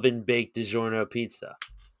oven-baked DiGiorno pizza.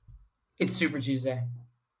 It's Super Tuesday.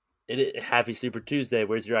 Happy Super Tuesday.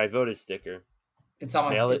 Where's your I voted sticker? It's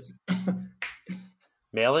on my face.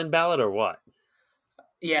 Mail-in ballot or what?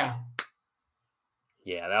 Yeah.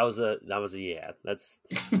 Yeah, that was a yeah. That's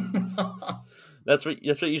what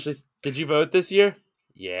usually. Did you vote this year?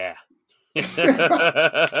 Yeah. That's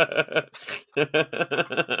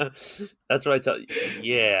what I tell you.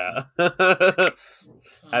 Yeah.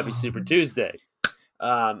 Happy Super Tuesday.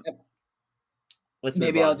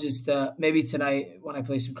 Maybe I'll just maybe tonight when I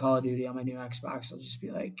play some Call of Duty on my new Xbox, I'll just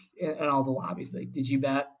be like, in all the lobbies, be like, did you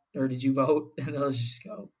bet or did you vote? And they'll just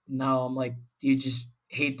go, no. I'm like, do you just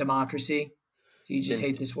hate democracy? Do you just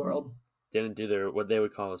hate this world? Didn't do what they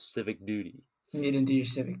would call a civic duty. You didn't do your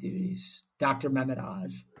civic duties. Dr. Mehmet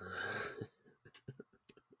Oz.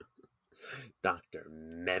 Dr.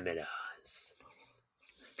 Mehmet Oz.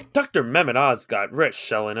 Dr. Mehmet Oz got rich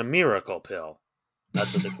selling a miracle pill.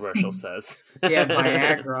 That's what the commercial says. Yeah,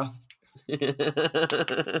 Viagra.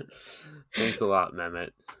 Thanks a lot,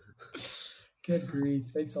 Mehmet. Good grief.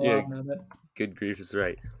 Thanks a Yeah. lot, Mehmet. Good grief is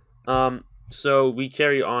right. So we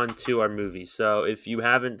carry on to our movie. So if you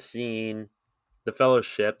haven't seen The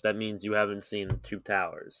Fellowship, that means you haven't seen Two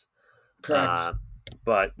Towers. Correct.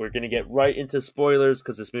 But we're going to get right into spoilers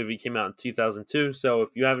because this movie came out in 2002. So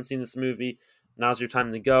if you haven't seen this movie, now's your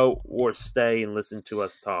time to go, or stay and listen to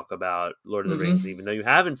us talk about Lord of the Rings, even though you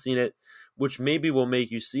haven't seen it, which maybe will make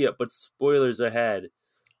you see it. But spoilers ahead.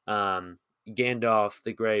 Gandalf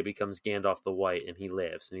the Grey becomes Gandalf the White, and he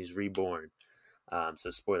lives, and he's reborn. So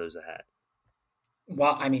spoilers ahead.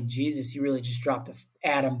 Well, I mean, Jesus, you really just dropped an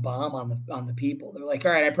atom bomb on the people. They're like,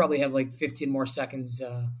 all right, I probably have like 15 more seconds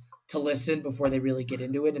to listen before they really get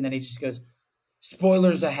into it. And then he just goes,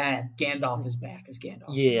 spoilers ahead. Gandalf is back as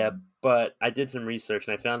Gandalf. Yeah, but I did some research,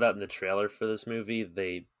 and I found out in the trailer for this movie,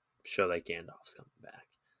 they show that Gandalf's coming back.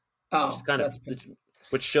 Oh,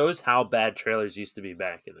 which shows how bad trailers used to be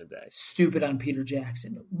back in the day. Stupid on Peter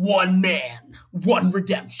Jackson. One man, one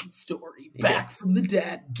redemption story. Back from the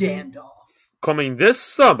dead, Gandalf. Coming this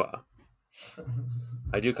summer.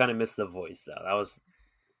 I do kind of miss the voice, though.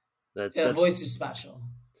 The voice is special.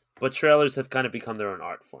 But trailers have kind of become their own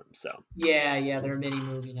art form, so. Yeah, they're a mini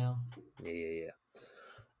movie now. Yeah.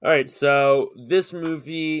 All right, so this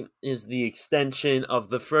movie is the extension of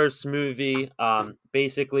the first movie.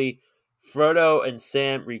 Basically, Frodo and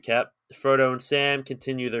Sam recap. Frodo and Sam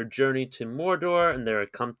continue their journey to Mordor, and they're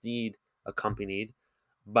accompanied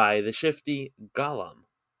by the shifty Gollum,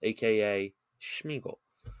 a.k.a. Schmeagol.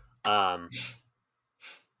 And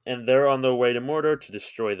they're on their way to Mordor to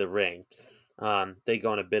destroy the ring. They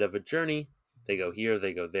go on a bit of a journey. They go here,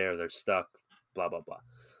 they go there, they're stuck, blah, blah, blah.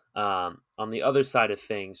 On the other side of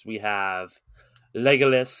things, we have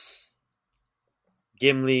Legolas,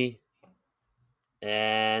 Gimli,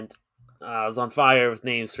 and I was on fire with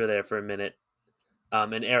names for a minute,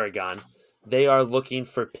 and Aragorn. They are looking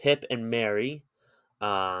for Pip and Merry,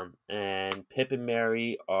 and Pip and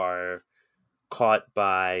Merry are caught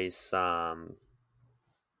by some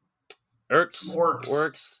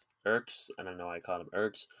Orcs. I don't know why I called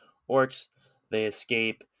them Orcs. They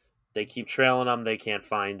escape. They keep trailing them. They can't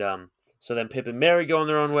find them. So then Pip and Merry go on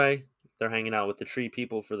their own way. They're hanging out with the tree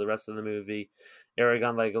people for the rest of the movie.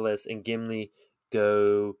 Aragorn, Legolas, and Gimli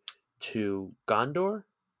go to Gondor?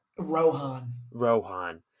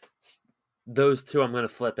 Rohan. Those two I'm going to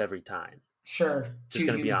flip every time. Sure. Just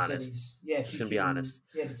going to be honest. Cities. Yeah, just going to be honest.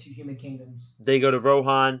 Yeah, the two human kingdoms. They go to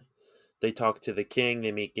Rohan. They talk to the king.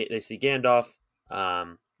 They see Gandalf.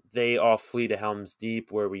 They all flee to Helm's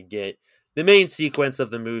Deep, where we get the main sequence of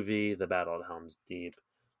the movie, the Battle at Helm's Deep.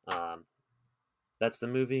 That's the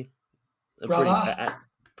movie.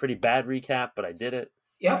 Pretty bad recap, but I did it.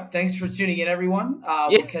 Yep. Thanks for tuning in, everyone.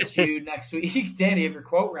 We'll catch you next week. Danny, have your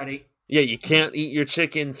quote ready? Yeah, you can't eat your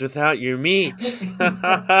chickens without your meat.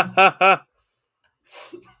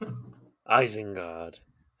 Isengard,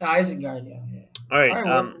 yeah. All right.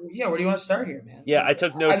 Where do you want to start here, man? Yeah, I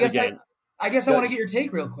took notes again. I guess I want to get your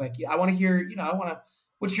take real quick. I want to hear,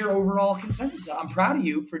 what's your overall consensus? I'm proud of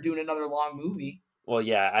you for doing another long movie. Well,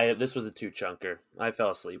 yeah, this was a 2-chunker. I fell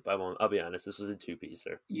asleep. I'll be honest. This was a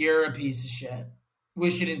 2-piecer. You're a piece of shit.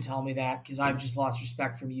 Wish you didn't tell me that, because I've just lost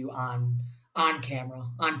respect from you on camera,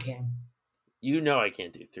 on cam. You know I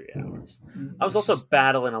can't do 3 hours. I was also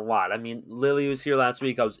battling a lot. I mean, Lily was here last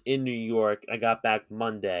week. I was in New York. I got back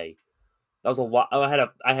Monday. That was a lot.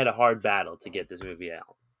 I had a hard battle to get this movie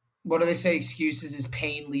out. What do they say? Excuses is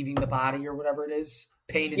pain leaving the body, or whatever it is.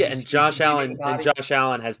 Pain is and Josh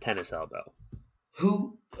Allen has tennis elbow.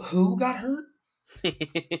 Who got hurt?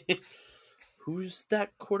 Who's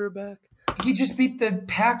that quarterback? He just beat the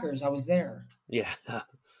Packers. I was there. Yeah.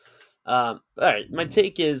 All right. My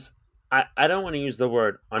take is I don't want to use the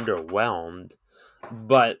word underwhelmed,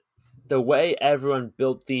 but the way everyone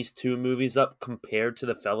built these two movies up compared to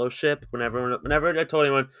The Fellowship, whenever I told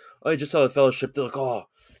anyone, I just saw The Fellowship, they're like, oh,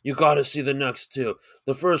 you got to see the next two.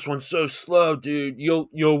 The first one's so slow, dude.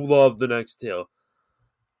 You'll love the next two.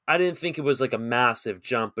 I didn't think it was like a massive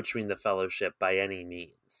jump between The Fellowship by any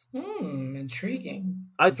means. Intriguing.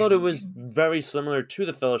 I thought it was very similar to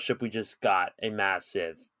The Fellowship. We just got a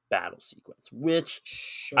massive battle sequence,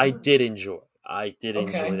 which I did enjoy. I did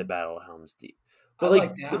enjoy the Battle of Helm's Deep.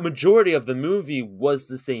 But the majority of the movie was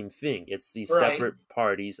the same thing. It's these separate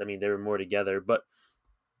parties. I mean, they were more together, but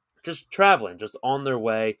just traveling, just on their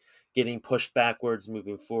way, getting pushed backwards,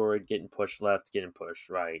 moving forward, getting pushed left, getting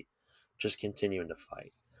pushed right, just continuing to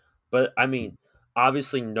fight. But, I mean,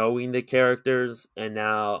 obviously knowing the characters and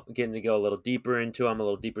now getting to go a little deeper into them, a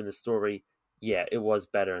little deeper in the story, yeah, it was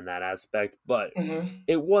better in that aspect. But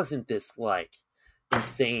it wasn't this like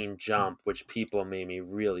insane jump, which people made me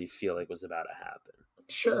really feel like was about to happen.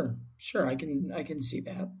 Sure, I can see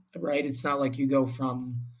that. Right, it's not like you go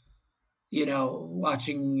from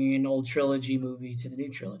watching an old trilogy movie to the new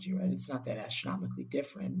trilogy, right? It's not that astronomically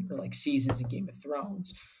different, or like seasons in Game of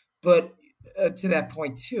Thrones. But to that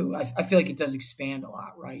point too, I feel like it does expand a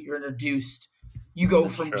lot, right? You're introduced. You go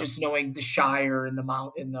from just knowing the Shire and the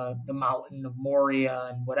mountain of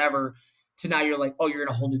Moria and whatever, to now you're like, oh, you're in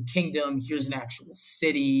a whole new kingdom. Here's an actual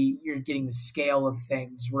city. You're getting the scale of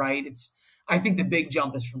things, right? I think the big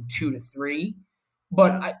jump is from 2 to 3.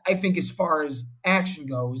 But I think as far as action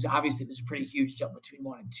goes, obviously there's a pretty huge jump between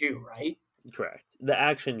 1 and 2, right? Correct. The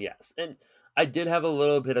action, yes. And I did have a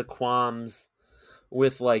little bit of qualms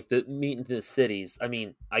with like the meeting the cities. I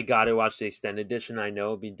mean, I got to watch the extended edition. I know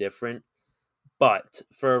it'd be different. But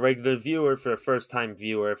for a regular viewer, for a first-time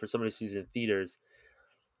viewer, for somebody who sees it in theaters,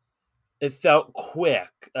 it felt quick.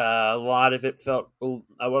 A lot of it felt, I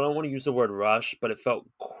don't want to use the word rush, but it felt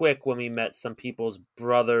quick when we met some people's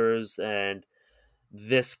brothers and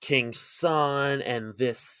this king's son and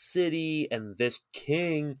this city and this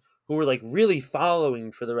king who were like really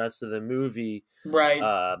following for the rest of the movie. Right.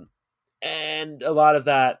 And a lot of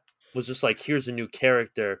that was just like, here's a new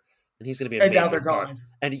character and he's going to be a and now major they're part. gone.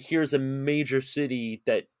 And here's a major city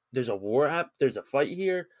that there's a war there's a fight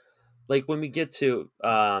here. Like when we get to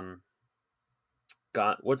God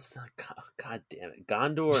damn it,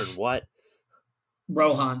 Gondor and what?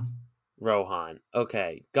 Rohan.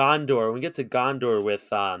 Okay, Gondor. When we get to Gondor with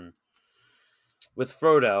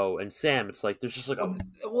Frodo and Sam, it's like there's just like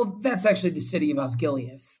well, that's actually the city of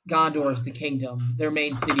Osgiliath. Gondor is the kingdom. Their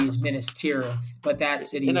main city is Minas Tirith, but that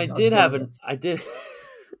city. And is I did.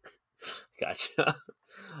 Gotcha.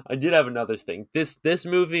 I did have another thing. This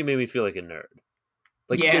movie made me feel like a nerd.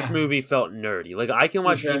 Like this movie felt nerdy. Like I can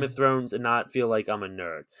watch Game of Thrones and not feel like I'm a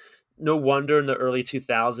nerd. No wonder in the early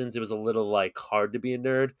 2000s it was a little like hard to be a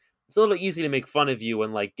nerd. It's a little easy to make fun of you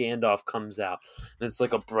when like Gandalf comes out and it's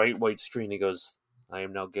like a bright white screen. He goes, "I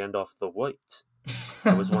am now Gandalf the White.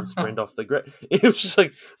 I was once Gandalf the Grey." It was just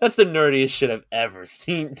like that's the nerdiest shit I've ever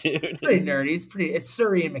seen, dude. Pretty nerdy. It's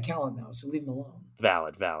Surrey and McKellen though, so leave him alone.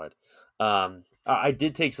 Valid. I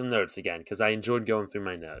did take some notes again because I enjoyed going through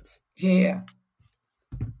my notes. Yeah.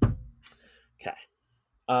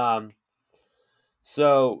 Okay.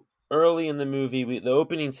 So early in the movie, the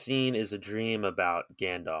opening scene is a dream about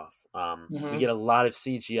Gandalf. We get a lot of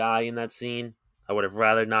CGI in that scene. I would have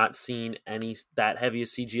rather not seen that heavy of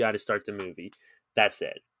CGI to start the movie. That's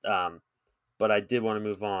it. But I did want to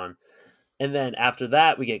move on. And then after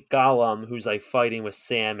that, we get Gollum, who's like fighting with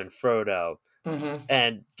Sam and Frodo.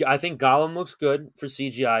 And I think Gollum looks good for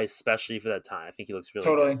CGI, especially for that time. I think he looks really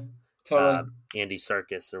good. Totally. Andy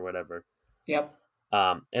Serkis or whatever. Yep.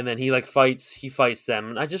 And then he fights them.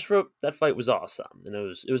 And I just wrote that fight was awesome. And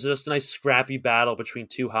it was just a nice scrappy battle between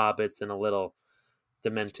two hobbits and a little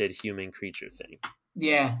demented human creature thing.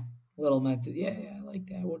 Yeah. Little demented. Yeah, I like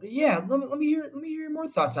that. Well, yeah, let me hear your more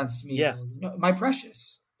thoughts on Smeagol. Yeah. My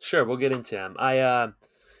precious. Sure, we'll get into him. I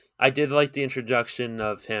did like the introduction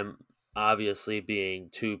of him obviously being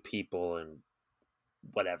two people and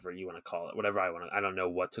whatever you want to call it, whatever I don't know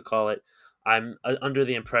what to call it. I'm under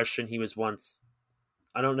the impression he was once,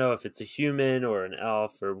 I don't know if it's a human or an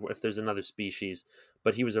elf or if there's another species,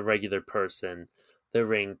 but he was a regular person. The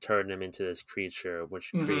ring turned him into this creature,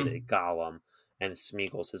 which created Gollum, and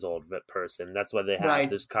Smeagol's his old person. That's why they have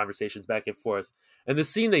those conversations back and forth. And the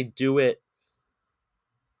scene they do it,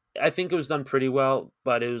 I think it was done pretty well,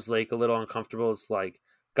 but it was like a little uncomfortable. It's like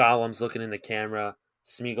Gollum's looking in the camera,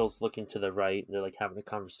 Smeagol's looking to the right, and they're like having a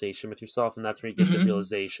conversation with yourself, and that's where you get the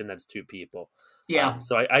realization that it's two people. Yeah.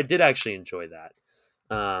 So I did actually enjoy that.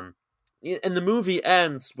 And the movie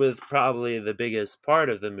ends with probably the biggest part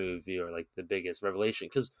of the movie, or like the biggest revelation,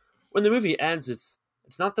 because when the movie ends, it's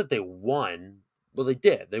not that they won. Well, they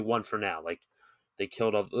did. They won for now. Like they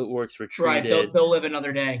killed all the orcs, retreated. Right. They'll live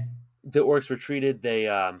another day. The orcs retreated. They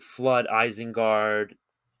flood Isengard.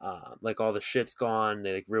 Like all the shit's gone.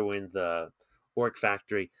 They like ruined the orc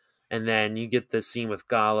factory, and then you get the scene with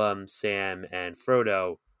Gollum, Sam, and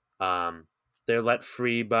Frodo. They're let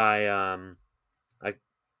free by I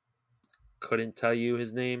couldn't tell you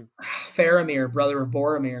his name. Faramir, brother of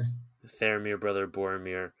Boromir. Faramir, brother of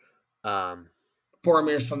Boromir.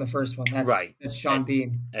 Boromir's from the first one. That's right. That's Sean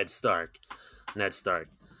Bean. Ned Stark.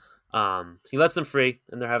 He lets them free,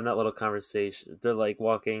 and they're having that little conversation. They're like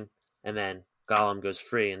walking, and then Gollum goes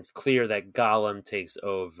free, and it's clear that Gollum takes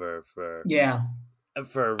over for the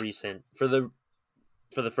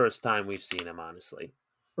for the first time we've seen him, honestly.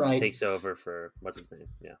 Right. Takes over for what's his name?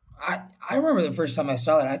 Yeah. I remember the first time I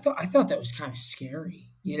saw that. I thought that was kind of scary.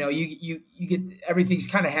 You know, you get everything's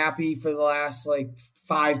kind of happy for the last like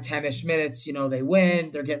 5-10ish minutes. You know, they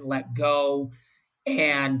win, they're getting let go,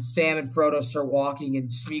 and Sam and Frodo start walking, and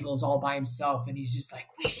Smeagol's all by himself, and he's just like,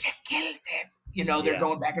 "We should kill him." You know, they're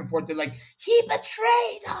going back and forth. They're like, "He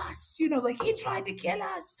betrayed us." You know, like he tried to kill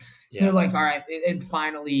us. Yeah. They're like, "All right," and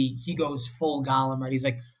finally he goes full Gollum. Right? He's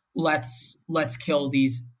like, Let's kill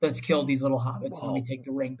these little hobbits and let me take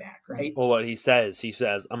the ring back, right? Well, what he says,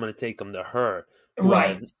 I'm going to take them to her.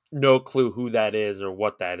 Right. No clue who that is or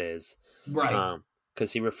what that is. Right.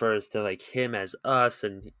 Because he refers to like him as us,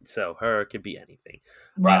 and so her could be anything.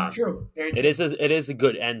 Right. True. Very true. It is a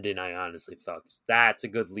good ending. I honestly thought that's a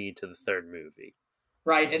good lead to the third movie.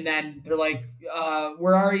 Right, and then they're like,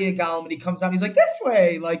 where are you, Gollum? And he comes out, he's like, this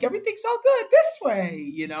way, like, everything's all good, this way,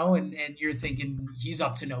 you know? And you're thinking, he's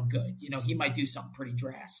up to no good. You know, he might do something pretty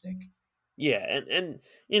drastic. Yeah, and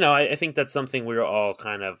you know, I think that's something we were all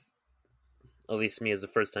kind of, at least me as a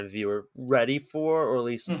first-time viewer, ready for, or at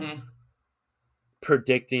least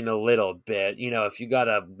predicting a little bit. You know, if you got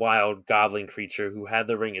a wild goblin creature who had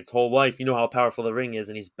the ring its whole life, you know how powerful the ring is,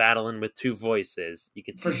 and he's battling with two voices, you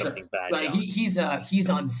could see something bad. Right, he's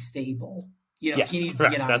unstable. You know, yes, he needs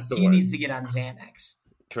correct. to get on. That's the he word. needs to get on Xanax.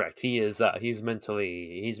 Correct. He is. He's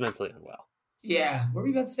mentally unwell. Yeah. What were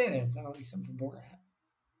you about to say there? It sounded like something from Borat.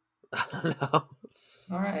 I don't know.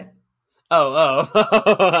 All right.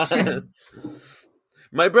 Oh.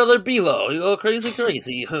 My brother Bilo, you go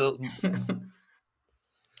crazy.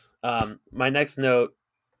 My next note,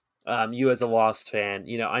 you as a Lost fan,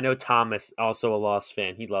 you know, I know Thomas, also a Lost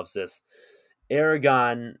fan, he loves this.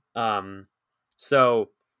 Aragorn, so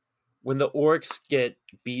when the orcs get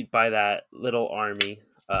beat by that little army,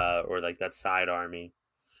 or like that side army,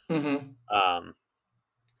 the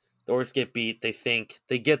orcs get beat,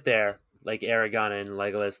 they get there, like Aragorn and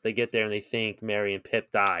Legolas, they get there and they think Merry and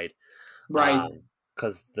Pip died. Right.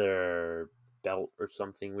 Because their belt or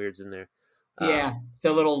something weird's in there. Yeah,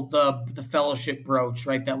 the fellowship brooch,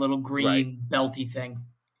 right? That little green belty thing.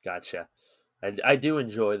 Gotcha. I do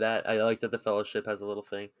enjoy that. I like that the fellowship has a little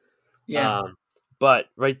thing. Yeah. But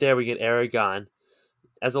right there we get Aragorn.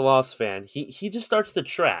 As a Lost fan, he just starts to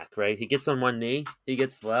track, right? He gets on one knee, he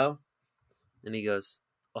gets low, and he goes,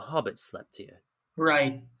 "A hobbit slept here."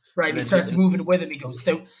 Right. Right. He starts moving with him. He goes,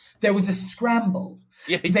 there was a scramble.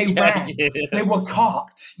 Yeah, they ran. Yeah. They were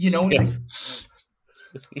caught. You know, yeah.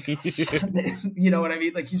 You know what I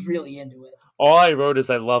mean? Like, he's really into it. All I wrote is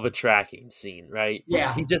I love a tracking scene, right?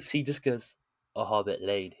 Yeah. He just goes, "A hobbit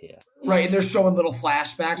laid here." Right, and they're showing little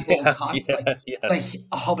flashbacks, little cuts, like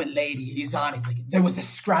a hobbit laid here. He's like, there was a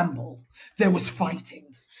scramble. There was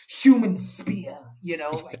fighting. Human spear, you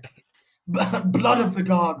know, like blood of the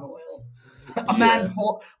gargoyle. A man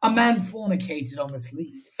fornicated on his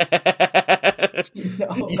leaf. You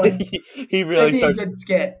know, like, he really starts. That'd be a good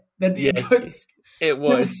skit. That'd be a good skit. It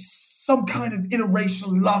would. There was some kind of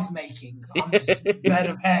interracial lovemaking on this bed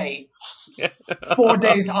of hay. 4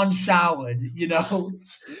 days unshowered, you know.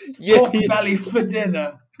 Pork belly for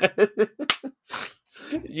dinner.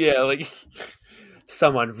 Yeah, like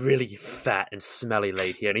someone really fat and smelly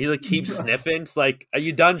laid here, and he like keeps sniffing. It's like, "Are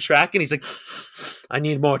you done tracking?" He's like, "I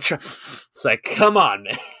need more track." It's like, come on,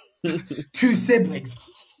 man. 2 siblings.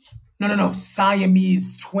 No,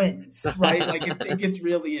 Siamese twins, right? Like it gets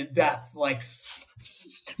really in depth. Like,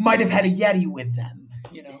 might have had a Yeti with them,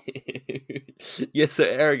 you know. Yes, so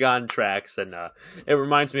Aragorn tracks, and it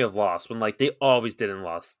reminds me of Lost, when like they always did in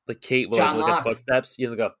Lost. Like Kate will like, look at footsteps, you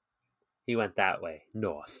know, go, "He went that way,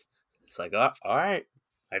 north." It's like, "Oh, all right,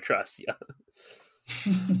 I trust you."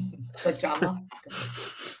 It's like John Locke.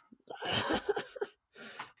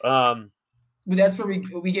 That's where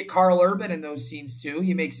we get Carl Urban in those scenes too.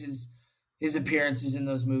 He makes his appearances in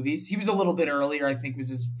those movies. He was a little bit earlier, I think was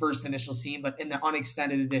his first initial scene, but in the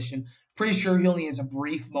unextended edition, pretty sure he only has a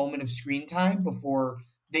brief moment of screen time before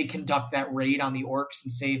they conduct that raid on the orcs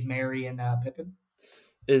and save Merry and Pippin.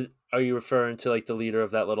 Are you referring to like the leader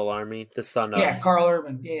of that little army, the son of? Yeah, Carl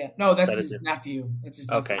Urban. Yeah. No, that's his nephew. That's his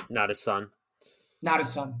nephew. Okay, not his son. Not his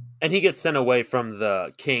son. And he gets sent away from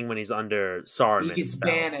the king when he's under Saruman. He gets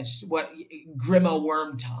banished. Grimo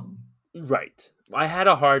Wormtongue. Right. I had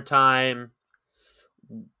a hard time.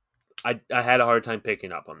 I had a hard time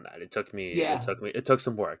picking up on that. It took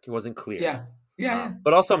some work. It wasn't clear. Yeah.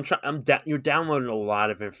 But also, you're downloading a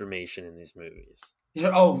lot of information in these movies.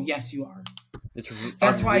 Oh, yes, you are.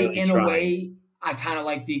 That's why, really in a way, I kind of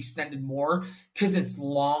like the extended more, because it's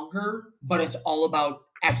longer, but it's all about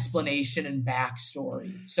explanation and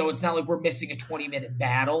backstory. So it's not like we're missing a 20-minute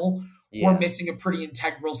battle. we're missing a pretty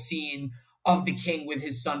integral scene of the king with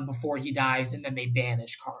his son before he dies, and then they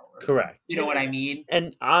banish Carl. Correct. You know what I mean?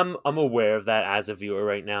 And I'm aware of that as a viewer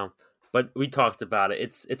right now, but we talked about it.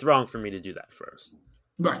 It's wrong for me to do that first.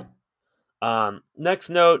 Right. Next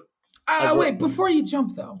note. Wait, before you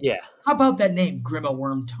jump though. Yeah. How about that name, Grima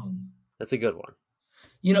Wormtongue? That's a good one.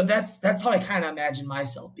 You know, that's how I kind of imagine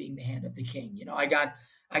myself being the hand of the king. You know, I got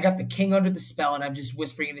the king under the spell, and I'm just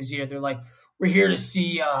whispering in his ear. They're like, "We're here to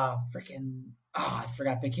see I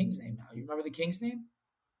forgot the king's name now. You remember the king's name?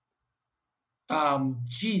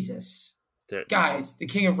 Jesus. Guys, the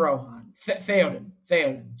king of Rohan. Theoden.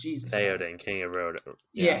 Jesus. Theoden, king of Rohan.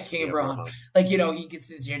 Yes, king of Rohan. Like, you know, he gets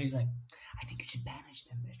in his ear and he's like, I think you should banish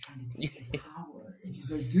them. They're trying to take your power. And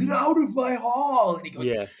he's like, get out of my hall. And he goes,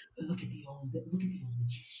 look at the old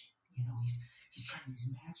magician. You know, he's trying to use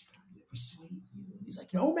magic on you to persuade you. And he's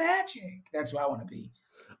like, no magic. That's who I want to be.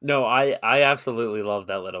 No, I absolutely love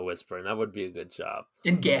that little whispering. That would be a good job.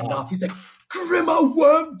 And Gandalf, he's like, Grima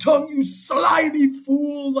Wormtongue, you slimy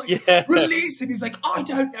fool. Like, release him. He's like, I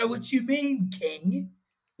don't know what you mean, king.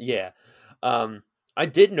 Yeah. I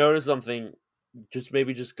did notice something, just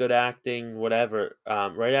good acting, whatever.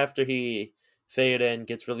 Right after Theoden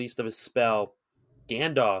gets released of his spell,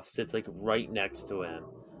 Gandalf sits like right next to him,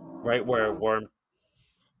 right where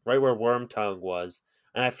Wormtongue was.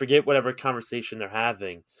 And I forget whatever conversation they're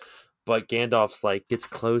having, but Gandalf's like gets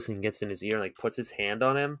close and gets in his ear and like puts his hand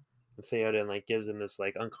on him. And Theoden like gives him this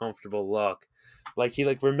like uncomfortable look, like he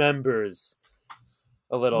like remembers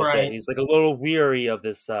a little bit. He's like a little weary of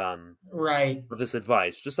this of this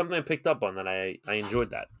advice. Just something I picked up on that I enjoyed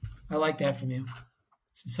that. I like that from you.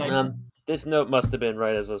 It's insightful. This note must have been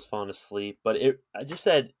right as I was falling asleep, but I just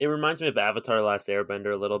said it reminds me of Avatar: The Last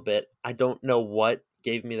Airbender a little bit. I don't know what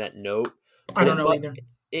gave me that note. I don't know either.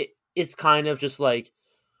 It's kind of just like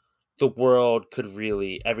the world could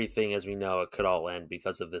really, everything as we know it could all end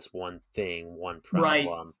because of this one thing, one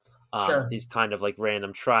problem. Right. Sure. These kind of like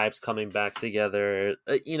random tribes coming back together.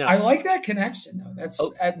 You know, I like that connection though. That's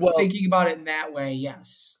thinking about it in that way.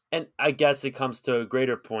 Yes. And I guess it comes to a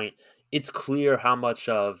greater point. It's clear how much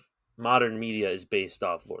of modern media is based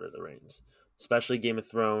off Lord of the Rings, especially Game of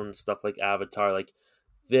Thrones, stuff like Avatar. Like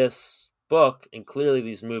this book and clearly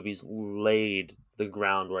these movies laid the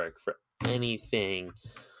groundwork for anything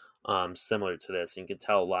similar to this, and you can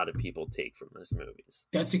tell a lot of people take from these movies.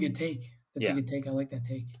 That's a good take. A good take. I like that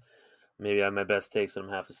take. Maybe I have my best takes when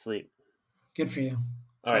I'm half asleep. Good for you.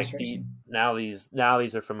 All right, now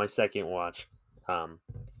these are from my second watch.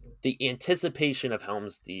 The anticipation of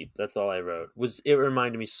Helm's Deep, that's all I wrote. It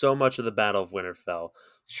reminded me so much of the Battle of Winterfell.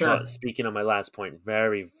 Sure. Speaking of my last point,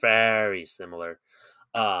 very, very similar.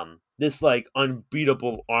 This like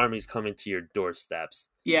unbeatable armies coming to your doorsteps.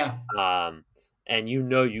 Yeah. And you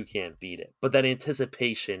know you can't beat it. But that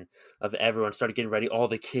anticipation of everyone started getting ready, all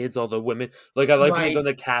the kids, all the women. Like I like when you go in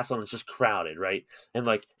the castle and it's just crowded, right? And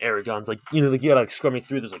like Aragorn's like, you know, like you gotta like scrumming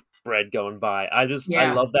through, there's like bread going by. I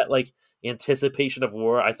love that like anticipation of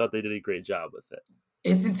war. I thought they did a great job with it.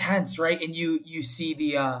 It's intense, right? And you see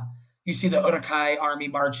the Uruk-hai army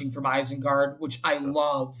marching from Isengard, which I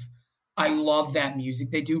love. I love that music.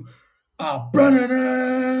 They do bum,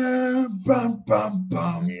 bum,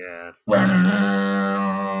 bum. Yeah.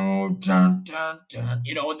 Dun, dun, dun.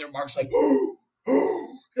 You know, and their march like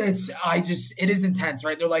it is intense,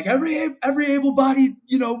 right? They're like every able-bodied,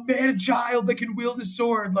 you know, man and child that can wield a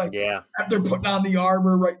sword. Like they're putting on the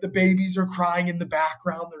armor, right? The babies are crying in the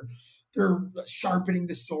background. They're sharpening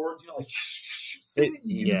the swords, you know, like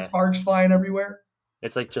you see the sparks flying everywhere.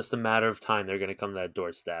 It's like just a matter of time they're gonna come to that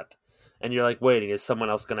doorstep. And you're like waiting, is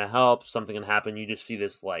someone else going to help? Something going to happen? You just see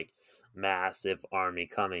this like massive army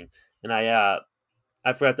coming. And I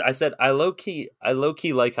forgot I said I low key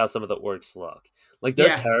like how some of the orcs look. Like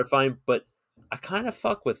they're terrifying, but I kind of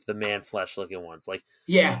fuck with the man flesh looking ones. Like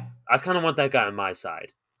I kind of want that guy on my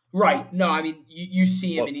side. Right. No, I mean you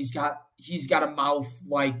see him and he's got a mouth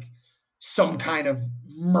like some kind of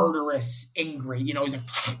murderous, angry, you know, he's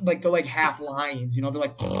like they're like half lions, you know, they're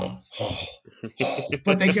like,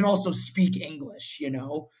 but they can also speak English, you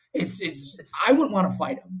know. It's I wouldn't want to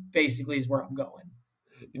fight them. Basically, is where I'm going.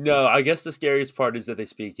 No, I guess the scariest part is that they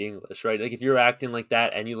speak English, right? Like if you're acting like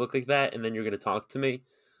that and you look like that, and then you're going to talk to me,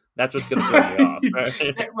 that's what's going to throw me off,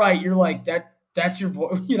 right? Right? You're like that. That's your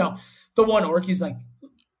voice, you know. The one orc, he's like,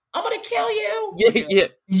 "I'm going to kill you." Yeah.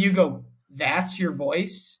 You go, "That's your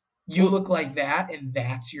voice." You look like that, and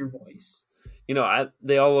that's your voice.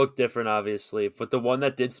 they all look different, obviously, but the one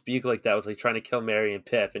that did speak like that was like trying to kill Merry and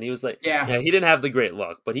Piff, and he was like, Yeah. he didn't have the great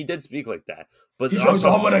look, but he did speak like that. But He goes,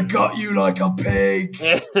 I'm gonna gut you like a pig.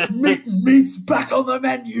 Meat's back on the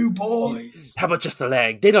menu, boys. How about just a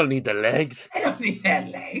leg? They don't need the legs. I don't need their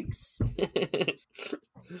legs.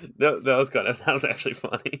 that was actually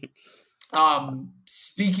funny.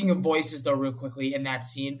 Speaking of voices, though, real quickly in that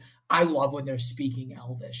scene, I love when they're speaking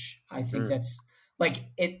Elvish. I think that's like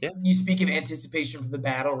it. Yeah. You speak of anticipation for the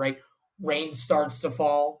battle, right? Rain starts to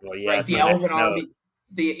fall. Well, yeah, right. The Elven army,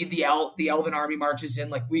 the Elven army marches in.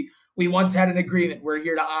 Like we once had an agreement. We're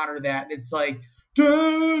here to honor that. And it's like,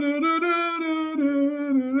 and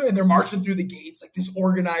they're marching through the gates like this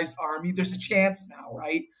organized army. There's a chance now,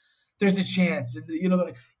 right? There's a chance. And, they're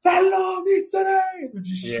like, follow me today. They're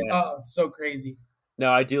just it's so crazy.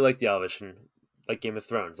 No, I do like the Elvish and like Game of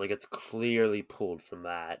Thrones. Like it's clearly pulled from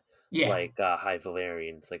that. Yeah. Like High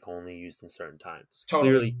Valyrian. It's like only used in certain times.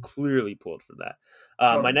 Totally. Clearly pulled from that.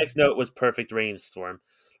 My next note was perfect rainstorm.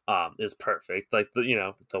 Is perfect. Like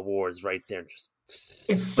the war is right there. Just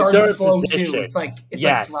it starts slow too. It's like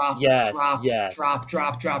drop,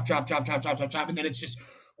 and then it's just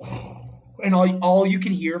and all you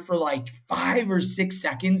can hear for like 5 or 6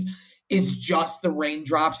 seconds is just the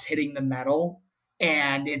raindrops hitting the metal,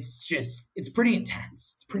 and it's pretty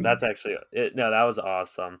intense. It's pretty. That's intense. actually it. No, that was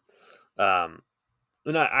awesome.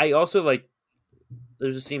 And I also like.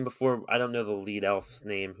 There's a scene before. I don't know the lead elf's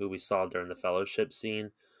name who we saw during the fellowship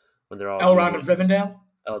scene when they're all Elrond of Rivendell.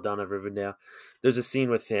 Eldon of Rivendell. There's a scene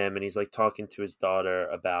with him, and he's like talking to his daughter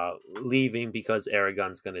about leaving because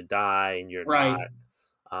Aragorn's going to die, and you're not.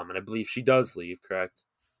 And I believe she does leave. Correct?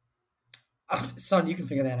 Son, you can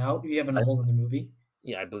figure that out. You haven't a hold in the movie.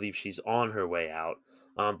 Yeah, I believe she's on her way out.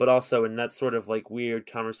 But also in that sort of like weird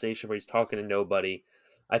conversation where he's talking to nobody,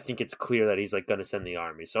 I think it's clear that he's like going to send the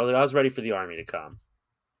army. So I was ready for the army to come.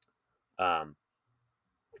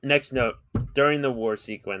 Next note, during the war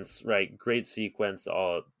sequence, right? Great sequence,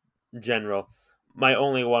 all general. My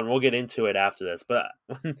only one, we'll get into it after this, but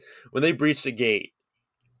when they breach the gate,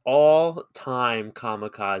 all-time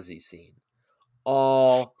kamikaze scene.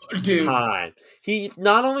 All time. He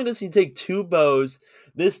not only does he take 2 bows,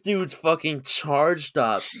 this dude's fucking charged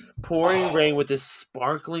up, pouring rain with this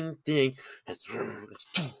sparkling thing. And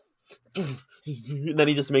then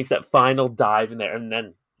he just makes that final dive in there, and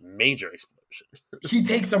then major explosion. He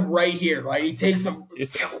takes him right here, right? He takes him,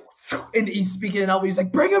 and he's speaking in Elvish. He's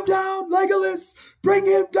like, "Bring him down, Legolas! Bring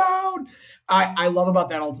him down!" I love about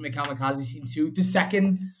that ultimate kamikaze scene too. The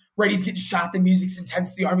second, right, he's getting shot. The music's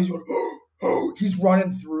intense. The army's going. He's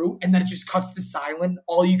running through, and then it just cuts to silent.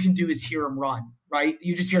 All you can do is hear him run, right?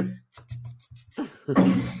 You just hear,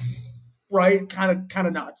 right? Kind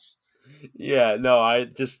of nuts. Yeah, no, I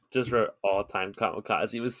just wrote all-time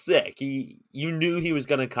kamikaze. He was sick. You knew he was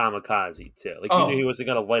gonna kamikaze too. Like you knew he wasn't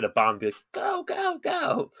gonna light a bomb and be like, go, go,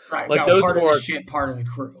 go. Right. Like no, those part orcs, of the shit, part of the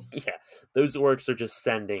crew. Yeah, those orcs are just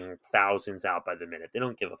sending thousands out by the minute. They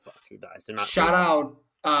don't give a fuck who dies. They're not. Shout out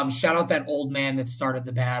that old man that started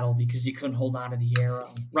the battle because he couldn't hold on to the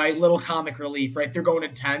arrow. Right, little comic relief. Right, they're going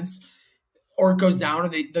intense. Orc goes down,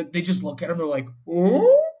 and they just look at him. They're like,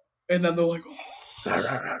 "Oh," and then they're like,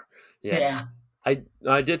 "Oh." Yeah. I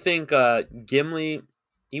did think Gimli,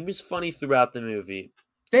 he was funny throughout the movie.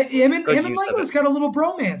 Him and Legolas got a little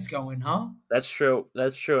bromance going, huh? That's true.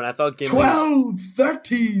 And I thought Gimli 12,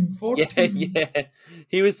 13, 14. Yeah.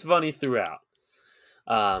 He was funny throughout.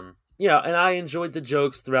 And I enjoyed the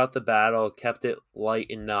jokes throughout the battle, kept it light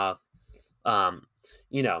enough. I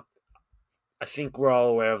think we're all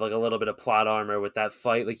aware of like a little bit of plot armor with that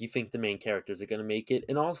fight. Like you think the main characters are going to make it.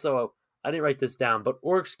 And also, I didn't write this down, but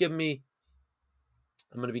orcs give me,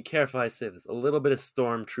 I'm going to be careful I say this, a little bit of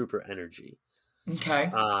stormtrooper energy. Okay.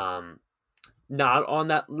 Not on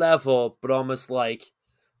that level, but almost like,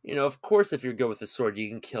 of course, if you're good with a sword, you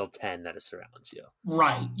can kill 10 that surrounds you.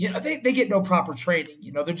 Right. They get no proper training.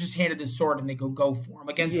 They're just handed the sword and they go for them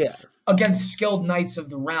against skilled knights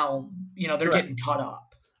of the realm. They're getting cut up.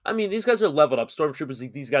 I mean, these guys are leveled up.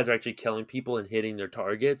 Stormtroopers, these guys are actually killing people and hitting their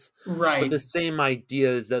targets. Right. But the same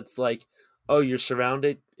idea is that's like, oh, you're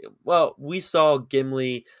surrounded. Well, we saw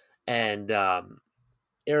Gimli and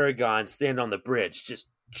Aragorn stand on the bridge just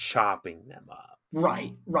chopping them up.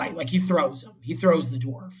 Right. Like he throws them. He throws the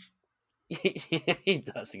dwarf. He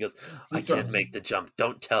does. He goes, I can't make the jump.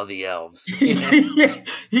 Don't tell the elves. He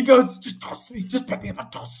goes, just toss me. Just pick me up and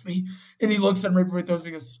toss me. And he looks at him right before he throws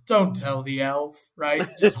me and goes, don't tell the elf. Right?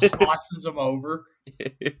 Just tosses him over.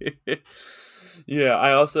 Yeah.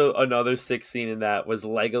 I also, another sick scene in that was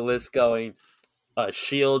Legolas going, a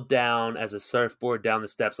shield down as a surfboard down the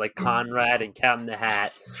steps like Conrad and Cat in the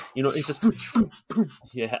Hat. It's just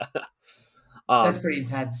yeah. That's pretty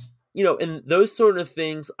intense. And those sort of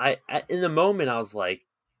things, in the moment I was like,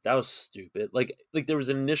 that was stupid. Like there was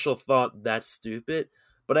an initial thought that's stupid,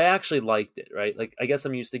 but I actually liked it, right? Like I guess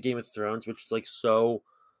I'm used to Game of Thrones, which is like so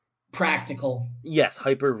practical. Yes,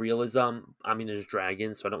 hyper realism. I mean, there's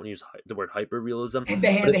dragons, so I don't want to use the word hyper realism. And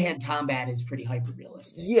the hand-to-hand combat is pretty hyper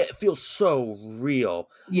realistic. Yeah, it feels so real.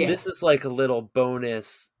 Yeah, this is like a little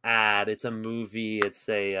bonus ad. It's a movie. It's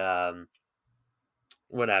a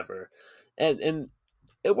whatever, and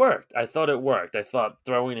it worked. I thought it worked. I thought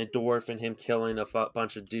throwing a dwarf and him killing a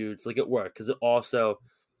bunch of dudes, like it worked because it also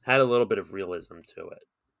had a little bit of realism to it.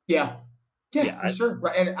 Yeah, for sure.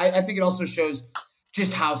 Right, and I think it also shows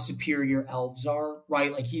just how superior elves are,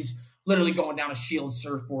 right? Like he's literally going down a shield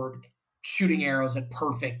surfboard, shooting arrows at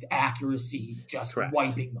perfect accuracy, just Correct.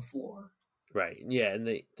 wiping the floor. Right. Yeah, and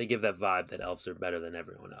they give that vibe that elves are better than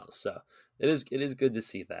everyone else. So it is good to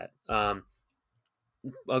see that.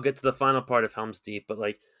 I'll get to the final part of Helm's Deep, but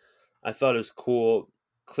like I thought it was cool.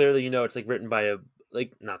 Clearly, it's like written by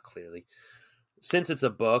not clearly. Since it's a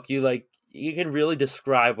book, you can really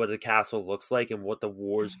describe what the castle looks like and what the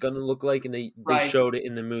war's gonna look like, and they showed it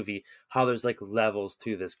in the movie how there's like levels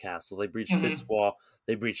to this castle. They breached this wall,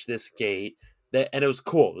 they breached this gate, and it was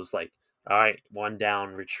cool. It was like, all right, one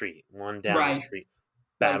down, retreat, retreat,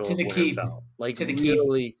 Battle of Winterfell. Like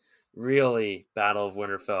really, really, Battle of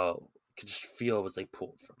Winterfell. Could just feel it was like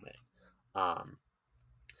pulled from it.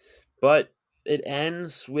 But it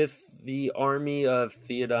ends with the army of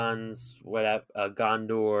Theoden's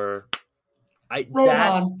Gondor.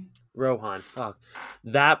 Rohan, fuck.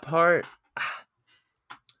 That part,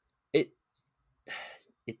 it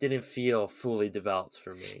didn't feel fully developed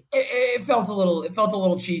for me. It felt a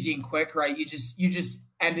little cheesy and quick, right? You just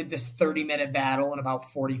ended this 30-minute battle in about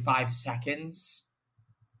 45 seconds,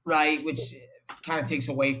 right? Which kind of takes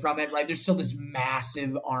away from it, right? There's still this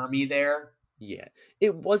massive army there. Yeah.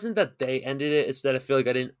 It wasn't that they ended it, it's that I feel like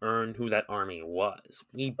I didn't earn who that army was.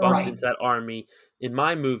 We bumped into that army in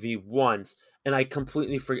my movie once, and I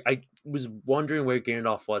completely forgot. I was wondering where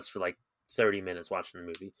Gandalf was for like 30 minutes watching the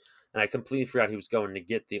movie, and I completely forgot he was going to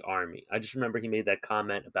get the army. I just remember he made that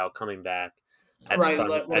comment about coming back at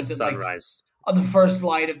sunrise. Like, on the first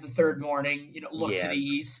light of the third morning, look to the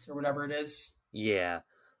east or whatever it is. Yeah.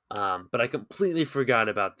 But I completely forgot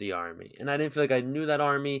about the army, and I didn't feel like I knew that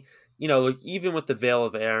army. Like even with the Vale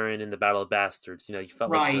of Arryn and the Battle of Bastards, you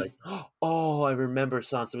felt like, oh, I remember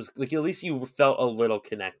Sansa. It was like at least you felt a little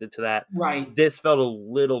connected to that. Right. This felt a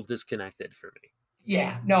little disconnected for me.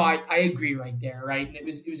 Yeah, no, I agree right there, right? And it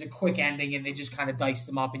was a quick ending, and they just kind of diced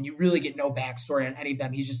them up, and you really get no backstory on any of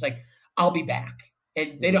them. He's just like, I'll be back,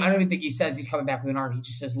 and I don't even think he says he's coming back with an army. He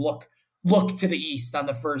just says, look to the east on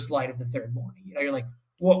the first light of the third morning. You're like,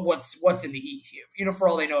 what's in the east? For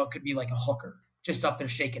all they know, it could be like a hooker just up there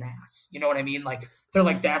shaking ass. You know what I mean? Like they're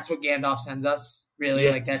like, that's what Gandalf sends us, really?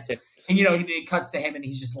 Yeah. Like that's it. And it cuts to him, and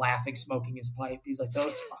he's just laughing, smoking his pipe. He's like,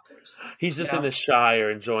 those fuckers. He's just in the Shire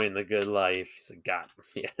enjoying the good life. He's like, God,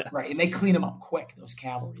 yeah. Right, and they clean him up quick. Those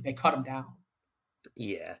cavalry, they cut him down.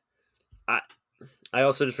 Yeah, I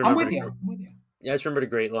also just remember. I'm with you. Yeah, I just remember the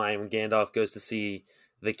great line when Gandalf goes to see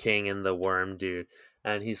the king and the worm dude.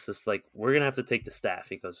 And he's just like, we're going to have to take the staff.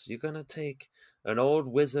 He goes, you're going to take an old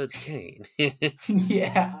wizard's cane.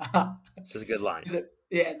 Yeah. It's just a good line.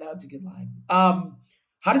 Yeah, that's a good line.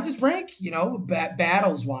 How does this rank,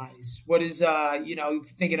 battles-wise? What is,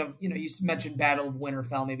 thinking of, you mentioned Battle of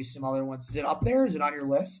Winterfell, maybe some other ones. Is it up there? Is it on your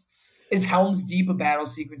list? Is Helm's Deep a battle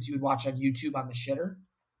sequence you would watch on YouTube on the shitter?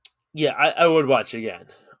 Yeah, I would watch again.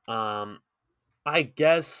 I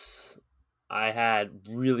guess I had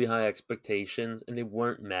really high expectations, and they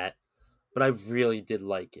weren't met, but I really did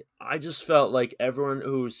like it. I just felt like everyone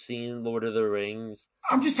who's seen Lord of the Rings...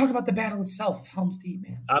 I'm just talking about the battle itself of Helm's Deep,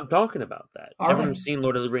 man. I'm talking about that. Everyone who's seen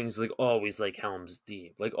Lord of the Rings is always Helm's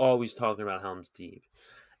Deep. Always talking about Helm's Deep.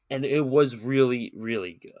 And it was really,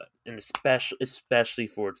 really good. And especially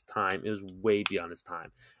for its time, it was way beyond its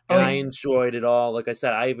time. And I enjoyed it all. Like I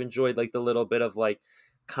said, I've enjoyed the little bit of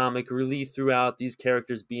comic relief throughout, these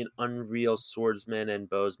characters being unreal swordsmen and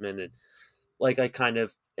bowsmen,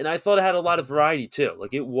 and I thought it had a lot of variety too.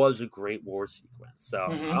 It was a great war sequence, so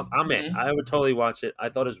I'm in. I would totally watch it. I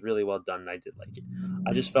thought it was really well done, and I did like it.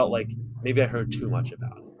 I just felt like maybe I heard too much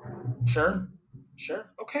about it. Sure,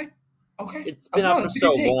 okay. It's been out for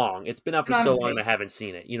so long. It's been out for so long, and I haven't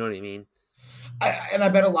seen it. You know what I mean? I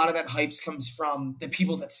bet a lot of that hype comes from the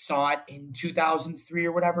people that saw it in 2003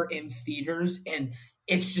 or whatever in theaters, and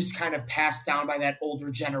it's just kind of passed down by that older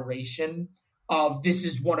generation of this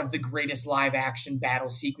is one of the greatest live action battle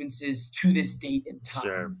sequences to this date in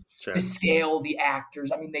time. Sure. The scale, the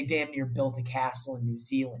actors. I mean, they damn near built a castle in New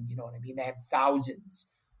Zealand. You know what I mean? They had thousands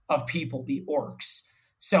of people be orcs.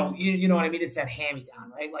 So, you know what I mean? It's that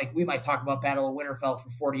hand-me-down, right? Like, we might talk about Battle of Winterfell for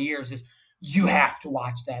 40 years. Is you have to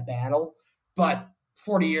watch that battle. But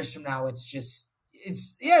 40 years from now, it's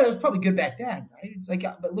it was probably good back then, right? It's like,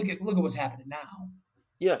 but look at what's happening now.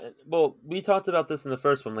 Yeah, well, we talked about this in the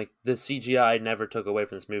first one. Like, the CGI never took away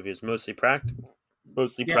from this movie. It was mostly practical.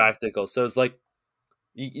 So it's like,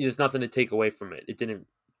 there's nothing to take away from it.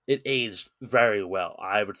 It aged very well.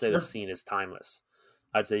 I would say the scene is timeless.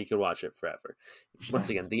 I'd say you could watch it forever. Once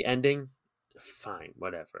again, the ending, fine,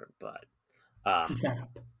 whatever. But, it's a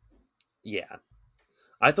setup. Yeah.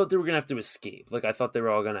 I thought they were going to have to escape. Like, I thought they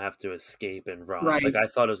were all going to have to escape and run. Right. Like, I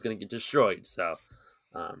thought it was going to get destroyed. So,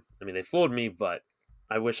 I mean, they fooled me, but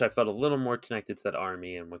I wish I felt a little more connected to that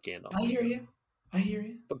army and what Gandalf. I hear you.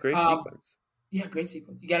 But great sequence. Yeah, great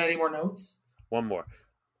sequence. You got any more notes? One more.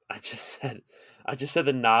 I just said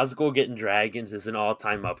the Nazgul getting dragons is an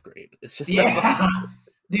all-time upgrade. It's just Dude,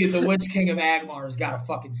 the Witch King of Agmar's got a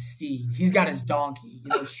fucking steed. He's got his donkey,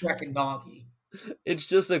 Shrek and donkey. It's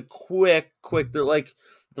just a quick.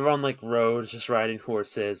 They're on like roads, just riding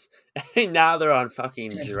horses, and now they're on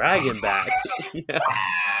fucking dragonback. Yeah.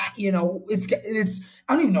 It's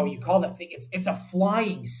I don't even know what you call that thing. It's a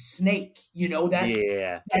flying snake.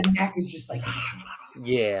 That neck is just like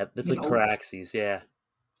that's like Caraxes. Yeah,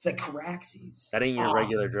 it's like Caraxes. That ain't your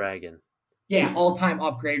regular dragon. Yeah, all-time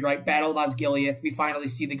upgrade, right? Battle of Osgiliath. We finally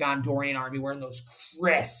see the Gondorian army wearing those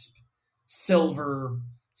crisp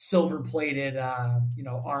silver-plated,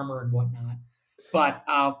 armor and whatnot. But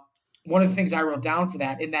one of the things I wrote down for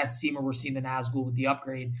that, in that scene where we're seeing the Nazgul with the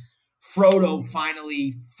upgrade, Frodo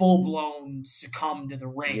finally full-blown succumbed to the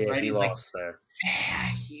ring, right? He's lost there.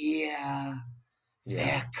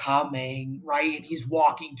 They're coming, right? And he's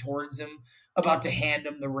walking towards him, about to hand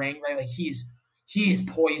him the ring, right? Like he's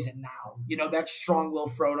poisoned now. That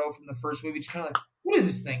strong-willed Frodo from the first movie, just kind of like, what is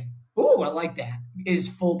this thing? Oh, I like that.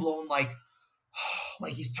 Is full-blown like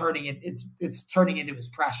he's turning it. It's turning into his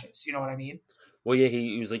precious. You know what I mean? Well, yeah,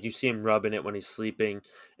 he was like, you see him rubbing it when he's sleeping,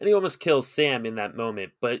 and he almost kills Sam in that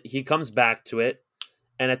moment, but he comes back to it,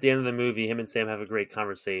 and at the end of the movie, him and Sam have a great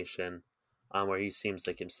conversation, where he seems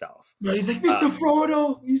like himself. Yeah, he's like, Mr.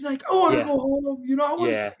 Frodo. He's like, I want to go home. I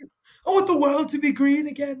want the world to be green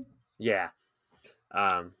again. Yeah.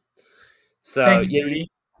 So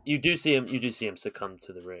you do see him succumb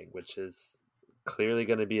to the ring, which is clearly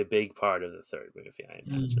going to be a big part of the third movie, I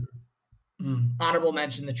imagine. Honorable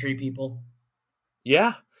mention: the tree people.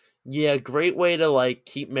 Yeah, great way to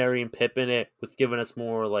keep Merry and Pippin it with giving us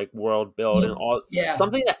more world build and all. Yeah,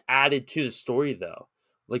 something that added to the story though.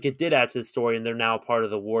 It did add to the story, and they're now part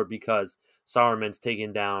of the war because Saruman's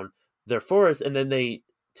taken down their forest, and then they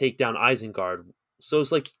take down Isengard. So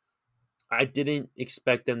it's I didn't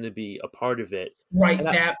expect them to be a part of it. Right,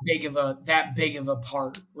 that big of a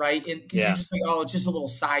part, right? Because you're just like, it's just a little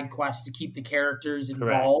side quest to keep the characters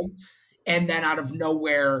involved. Correct. And then out of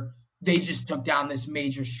nowhere, they just took down this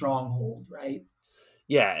major stronghold, right?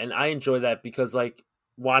 Yeah, and I enjoy that because,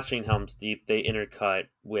 watching Helm's Deep, they intercut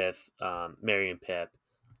with Merry and Pip.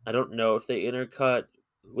 I don't know if they intercut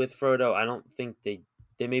with Frodo. I don't think they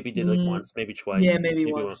maybe did once, maybe twice. Yeah, maybe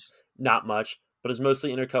once. Not much. But it's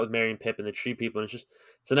mostly intercut with Merry and Pip and the tree people, and it's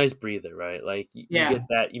a nice breather, right? You get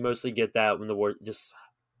that. You mostly get that when the war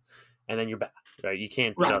and then you're back, right? You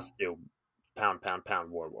can't just do pound,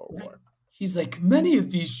 war. Right. He's like, many of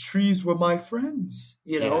these trees were my friends,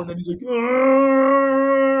 and then he's like,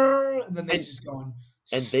 and then they just go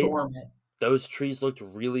and storm it. Those trees looked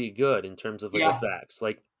really good in terms of effects.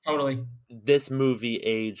 Totally. This movie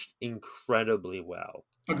aged incredibly well.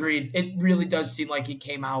 Agreed. It really does seem like it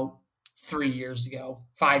came out 5 years ago.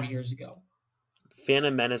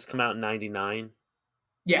 Phantom Menace come out in 1999.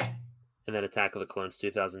 Yeah. And then Attack of the Clones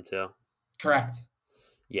 2002. Correct.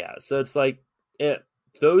 Yeah, so it's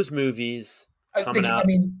those movies coming out. I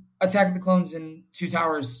mean, Attack of the Clones and Two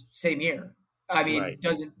Towers same year. I mean,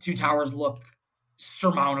 Doesn't Two Towers look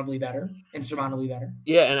insurmountably better?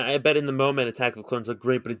 Yeah, and I bet in the moment Attack of the Clones looked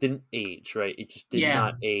great, but it didn't age, right? It just did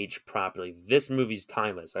not age properly. This movie's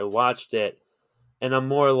timeless. I watched it, and I'm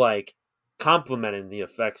more complimenting the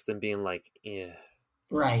effects than being yeah.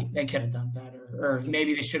 Right, they could have done better. Or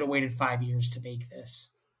maybe they should have waited 5 years to make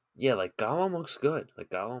this. Yeah, Gollum looks good.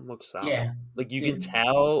 Gollum looks solid. Yeah. You can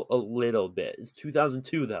tell a little bit. It's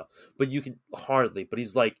 2002 though, but you can hardly. But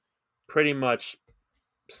he's pretty much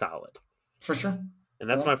solid. For sure. And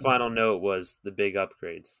that's my final note was the big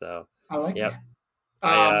upgrade. So I like that.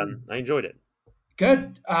 I enjoyed it.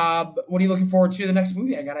 Good. What are you looking forward to the next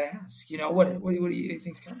movie? I gotta ask. What do you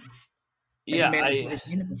think's coming? As a Yeah, man who's never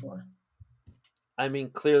seen it before. I mean,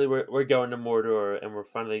 clearly we're going to Mordor, and we're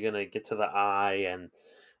finally gonna get to the Eye and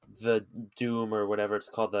the Doom or whatever it's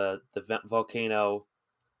called, the volcano.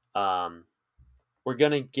 We're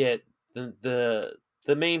gonna get the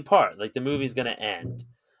main part. Like, the movie's gonna end.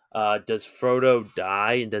 Does Frodo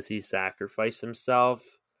die, and does he sacrifice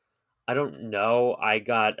himself? I don't know. I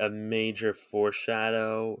got a major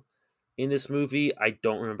foreshadow in this movie. I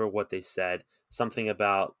don't remember what they said. Something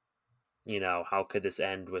about, how could this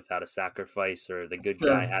end without a sacrifice, or the good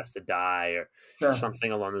guy Sure. has to die, or Sure.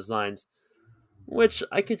 something along those lines. Which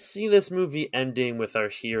I could see this movie ending with our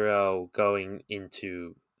hero going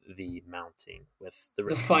into the mountain with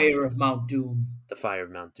The fire of Mount Doom. the fire of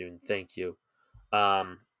Mount Doom. Thank you.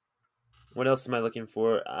 Um, what else am I looking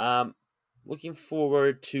for? Looking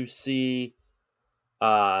forward to see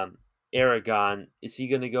Aragon. Is he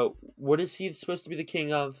going to go? What is he supposed to be the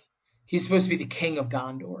king of? He's supposed to be the king of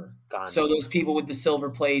Gondor. Gondor. So those people with the silver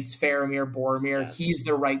plates, Faramir, Boromir, Yes. he's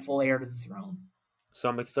the rightful heir to the throne. So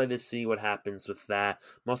I'm excited to see what happens with that.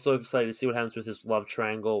 I'm also excited to see what happens with his love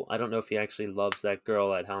triangle. I don't know if he actually loves that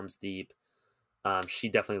girl at Helm's Deep. She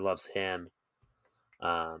definitely loves him.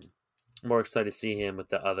 More excited to see him with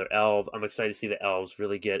the other elf. I'm excited to see the elves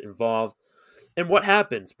really get involved. And what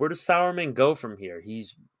happens? Where does Sauron go from here?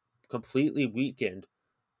 He's completely weakened,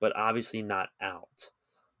 but obviously not out.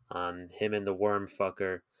 Him and the worm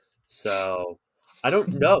fucker. So I don't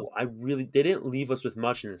know. They didn't leave us with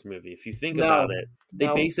much in this movie. If you think about it, they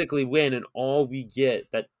No. basically win, and all we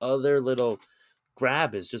get, that other little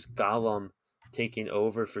grab, is just Gollum taking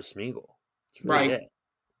over for Smeagol. It's really Right. it.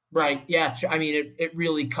 Right. Yeah. I mean, it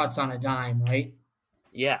really cuts on a dime, right?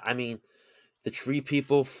 Yeah, I mean, the tree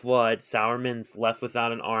people flood. Sauron's left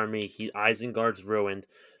without an army. Isengard's ruined.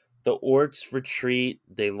 The orcs retreat.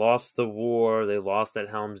 They lost the war. They lost at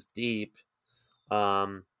Helm's Deep.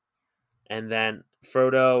 And then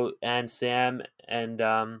Frodo and Sam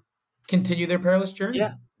and Continue their perilous journey.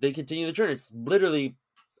 yeah, they continue the journey. It's literally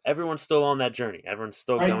everyone's still on that journey. Everyone's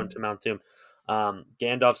still Right. going to Mount Doom.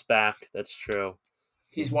 Gandalf's back. That's true.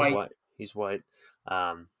 He's the white. He's white.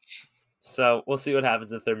 So we'll see what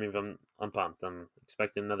happens in the third movie. I'm pumped. I'm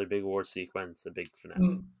expecting another big war sequence, a big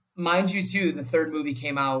finale. Mind you, too, the third movie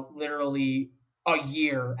came out literally a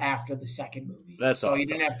year after the second movie. That's so you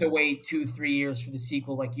awesome. didn't have to wait 2-3 years for the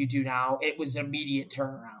sequel like you do now. It was an immediate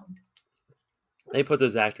turnaround. They put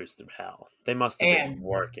those actors through hell. They must have been And-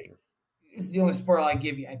 working. It's the only spoiler I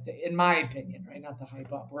give you, in my opinion, right? Not to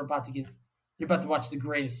hype up. You're about to watch the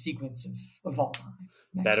greatest sequence of all time.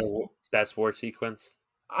 Best war sequence.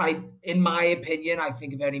 In my opinion, I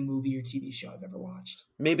think of any movie or TV show I've ever watched.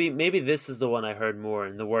 Maybe this is the one I heard more,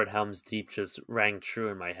 and the word Helm's Deep just rang true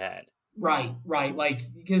in my head. Right. Like,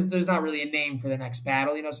 because there's not really a name for the next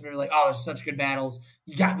battle. Some people are like, oh, there's such good battles.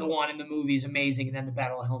 You got the one in the movie is amazing, and then the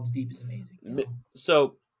Battle of Helm's Deep is amazing.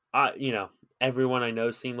 So, everyone I know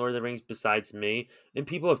has seen Lord of the Rings besides me, and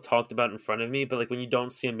people have talked about it in front of me, but like when you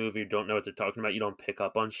don't see a movie or don't know what they're talking about, you don't pick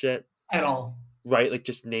up on shit. At all. Right? Like,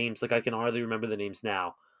 just names. Like, I can hardly remember the names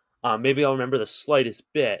now. Maybe I'll remember the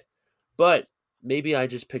slightest bit, but maybe I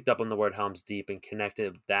just picked up on the word Helm's Deep and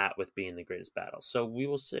connected that with being the greatest battle. So we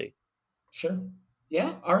will see. Sure.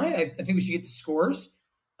 Yeah. All right. I think we should get the scores.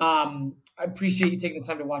 I appreciate you taking the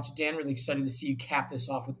time to watch it, Dan. Really excited to see you cap this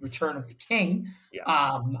off with Return of the King. Yes.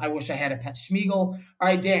 I wish I had a pet Smeagol. All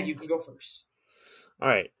right, Dan, you can go first. All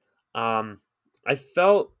right. I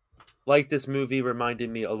felt like this movie reminded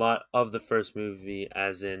me a lot of the first movie,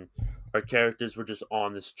 as in our characters were just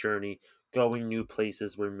on this journey, going new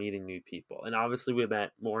places, we're meeting new people. And obviously we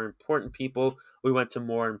met more important people. We went to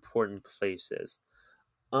more important places.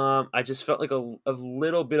 I just felt like a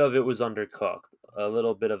little bit of it was undercooked. A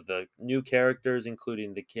little bit of the new characters,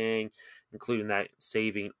 including the king, including that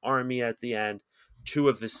saving army at the end. 2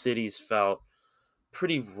 of the cities felt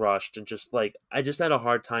pretty rushed, and just like I just had a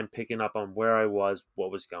hard time picking up on where I was,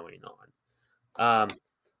 what was going on.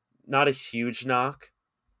 Not a huge knock.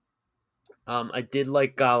 I did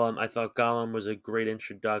like Gollum. I thought Gollum was a great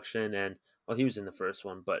introduction, and well, he was in the first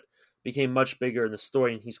one, but became much bigger in the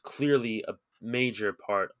story, and he's clearly a major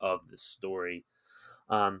part of the story.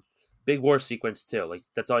 Big war sequence too. Like,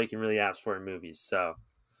 that's all you can really ask for in movies. So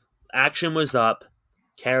action was up,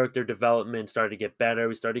 character development started to get better.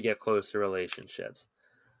 We started to get closer relationships.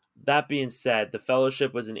 That being said, The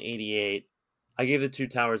Fellowship was an 88. I gave The Two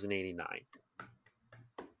Towers an 89.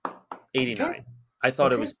 89. Okay. I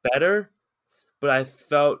thought it Okay. was better, but I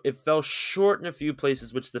felt it fell short in a few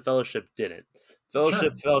places, which The Fellowship didn't.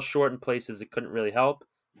 Fellowship fell short in places it couldn't really help.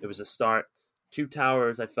 It was a start. Two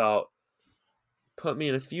Towers, I felt, put me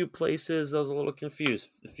in a few places. I was a little confused.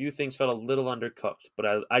 A few things felt a little undercooked, but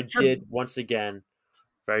I Sure. did once again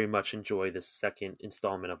very much enjoy this second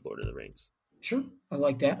installment of Lord of the Rings. Sure. I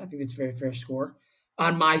like that. I think it's a very fair score.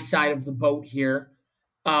 On my side of the boat here,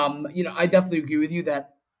 I definitely agree with you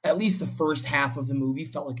that at least the first half of the movie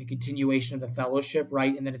felt like a continuation of the Fellowship,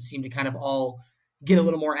 right? And then it seemed to kind of all get a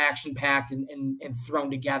little more action packed and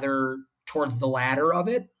thrown together towards the latter of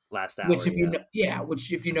it. Last hour, Which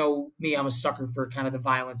if you know me, I'm a sucker for kind of the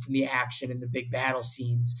violence and the action and the big battle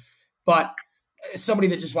scenes. But as somebody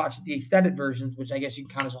that just watched the extended versions, which I guess you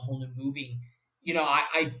can count as a whole new movie,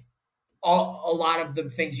 a lot of the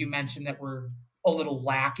things you mentioned that were a little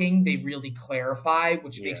lacking, they really clarify,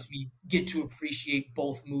 which makes me get to appreciate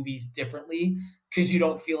both movies differently because you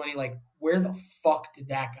don't feel any like, where the fuck did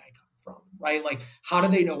that guy come from, right? Like, how do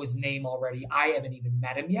they know his name already? I haven't even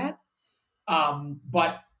met him yet.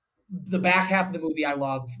 But the back half of the movie I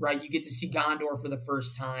loved, right? You get to see Gondor for the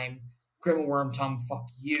first time. Grim and Wormtongue, fuck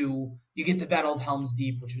you. You get the Battle of Helm's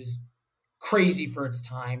Deep, which was crazy for its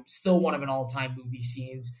time. Still one of an all-time movie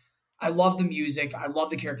scenes. I love the music. I love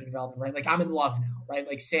the character development, right? Like, I'm in love now, right?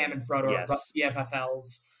 Like, Sam and Frodo are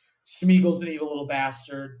BFFLs. Smeagol's an evil little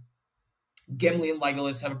bastard. Gimli and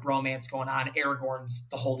Legolas have a bromance going on. Aragorn's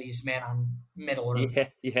the holiest man on Middle Earth.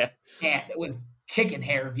 Yeah. And with kicking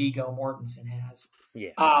hair, Viggo Mortensen has.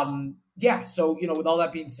 Yeah. So, with all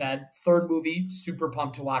that being said, third movie, super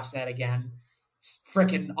pumped to watch that again. It's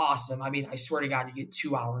freaking awesome. I mean, I swear to God, you get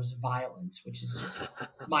 2 hours of violence, which is just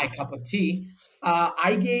my cup of tea.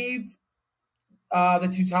 I gave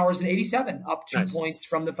the Two Towers an 87, up 2 points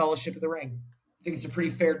from the Fellowship of the Ring. I think it's a pretty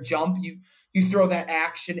fair jump. You throw that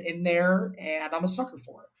action in there, and I'm a sucker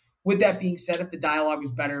for it. With that being said, if the dialogue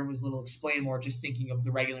was better and was a little explained more, just thinking of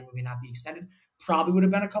the regular movie, not the extended, probably would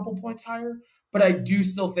have been a couple points higher. But I do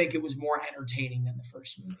still think it was more entertaining than the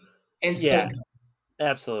first movie. And yeah,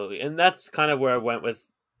 absolutely. And that's kind of where I went with.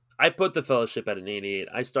 I put the Fellowship at an 88.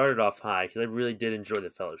 I started off high because I really did enjoy the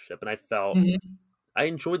Fellowship, and I felt I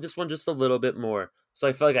enjoyed this one just a little bit more. So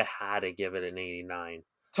I felt like I had to give it an 89.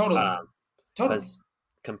 Totally. Because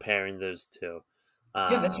comparing those two.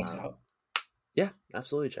 That checks out. Yeah,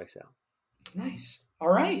 absolutely checks out. Nice. All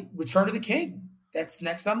right. Return of the King. That's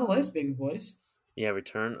next on the list, baby boys. Yeah,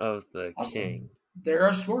 Return of the King. There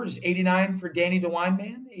are scores. 89 for Danny DeWine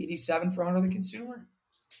Man, 87 for Hunter the Consumer.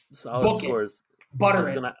 Solid scores. I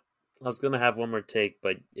was gonna have one more take,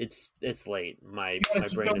 but it's late. My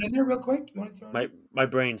brain is in there real quick. You want to throw my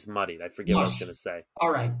brain's muddied. I forget what I was gonna say.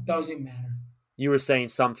 All right, that doesn't even matter. You were saying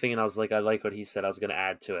something, and I was like, I like what he said. I was gonna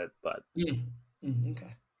add to it, but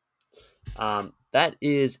okay. That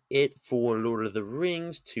is it for Lord of the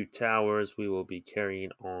Rings: Two Towers. We will be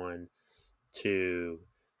carrying on to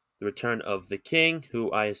the Return of the King,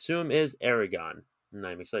 who I assume is Aragorn, and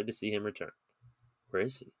I'm excited to see him return. Where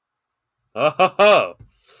is he? Oh,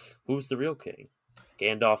 who's the real king?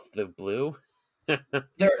 Gandalf the Blue?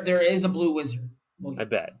 There is a blue wizard. I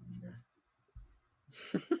bet.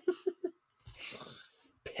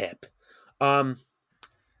 Pip. All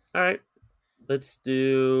right. Let's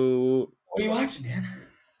do. What are you watching, Dan?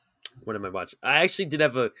 What am I watching? I actually did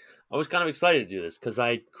have I was kind of excited to do this because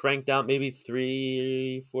I cranked out maybe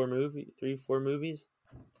 3-4 movies.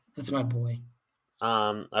 That's my boy.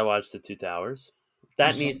 I watched the Two Towers.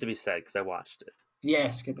 That needs to be said because I watched it.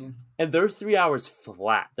 Yes, good man. And they're 3 hours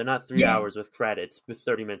flat. They're not 3 hours with credits with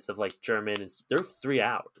 30 minutes of like German. They're 3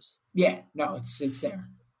 hours. Yeah, no, it's there.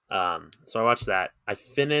 So I watched that. I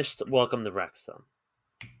finished Welcome to Wrexham.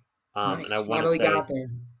 Nice. And I want to say, got there.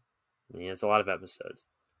 It's a lot of episodes.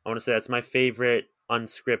 I want to say that's my favorite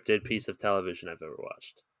unscripted piece of television I've ever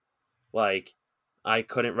watched. Like, I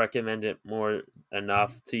couldn't recommend it more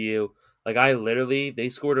enough to you. Like, they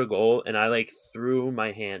scored a goal, and I, like, threw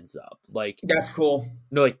my hands up. Like, that's cool.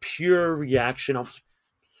 No, like, pure reaction.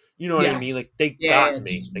 You know what I mean? Like, they got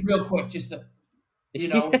me. Like, real quick, just to,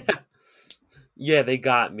 Yeah, they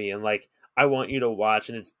got me. And, like, I want you to watch.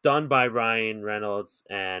 And it's done by Ryan Reynolds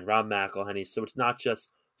and Rob McElhenney. So it's not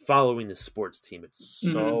just following the sports team. It's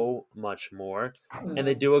so much more. And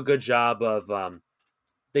they do a good job of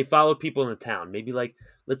they follow people in the town. Maybe like,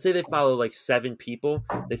 let's say they follow like 7 people.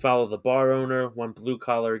 They follow the bar owner, one blue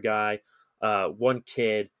collar guy, one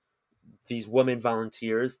kid, these women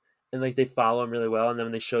volunteers, and like they follow them really well. And then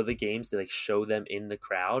when they show the games, they like show them in the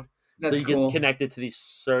crowd. That's so you get connected to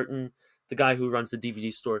the guy who runs the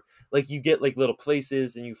DVD store. Like you get like little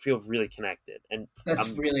places and you feel really connected. And that's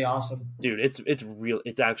really awesome. Dude, it's real.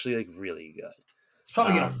 It's actually like really good. It's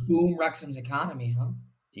probably going to boom Wrexham's economy, huh?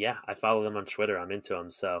 Yeah, I follow them on Twitter. I'm into them.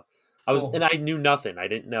 So and I knew nothing. I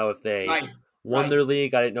didn't know if they won Right. their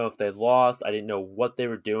league. I didn't know if they lost. I didn't know what they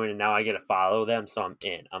were doing, and now I get to follow them. So I'm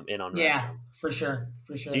in. I'm in on Yeah, Wrexham. for sure.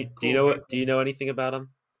 For sure. Do you know Very what? Do you know anything about them?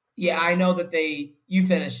 Yeah, I know that you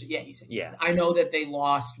finished. Yeah, you said. Yeah. I know that they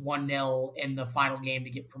lost 1-0 in the final game to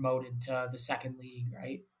get promoted to the second league,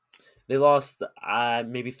 right? They lost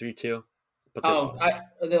maybe 3-2, but they lost.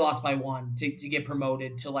 They lost by 1 to get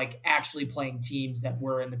promoted to like actually playing teams that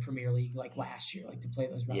were in the Premier League like last year, like to play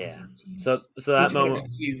those relegated teams. So that which would have moment,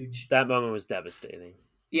 been huge. that moment was devastating.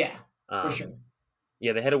 Yeah, for Um, sure.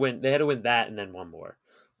 Yeah, they had to win. They had to win that and then one more.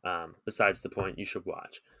 Besides the point you should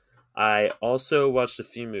watch. I also watched a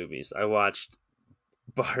few movies. I watched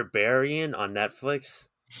Barbarian on Netflix.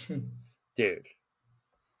 Dude,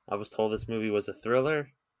 I was told this movie was a thriller.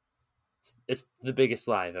 It's the biggest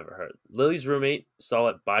lie I've ever heard. Lily's roommate saw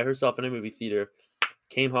it by herself in a movie theater,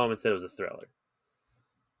 came home and said it was a thriller.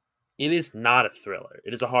 It is not a thriller.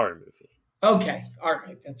 It is a horror movie. Okay, all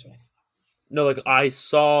right, that's what I thought. No, like I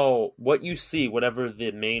saw what you see, whatever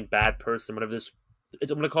the main bad person, whatever this, I'm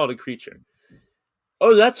gonna call it a creature.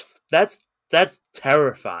 Oh, that's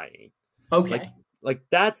terrifying. Okay, Like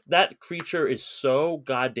that creature is so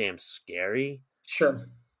goddamn scary. sure.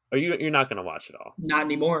 You're not gonna watch it all? Not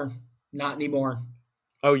anymore. Not anymore.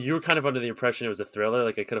 Oh, you were kind of under the impression it was a thriller.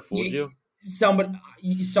 Like I could have fooled you.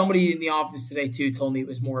 Somebody in the office today too told me it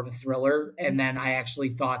was more of a thriller, and then I actually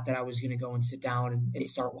thought that I was going to go and sit down and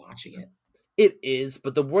start watching it. It is,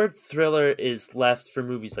 but the word thriller is left for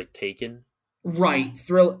movies like Taken, Right,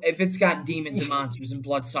 thrill. If it's got demons and monsters and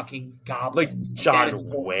blood sucking goblins, John that is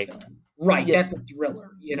a horror Wick. film. Right, Yeah. that's a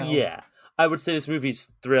thriller. You know. Yeah, I would say this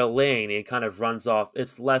movie's thrilling. It kind of runs off.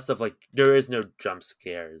 It's less of like there is no jump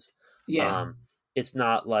scares. Yeah. It's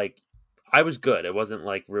not like I was good. It wasn't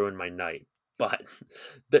like ruin my night, but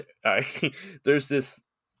there's this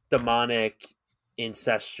demonic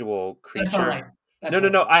incestual creature. That's all right. That's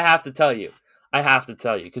No. all right. I have to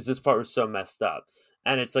tell you because this part was so messed up,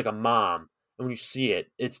 and it's like a mom, and when you see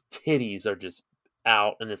it, its titties are just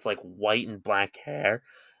out, and it's like white and black hair,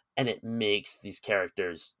 and it makes these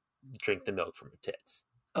characters drink the milk from her tits.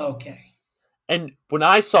 Okay. And when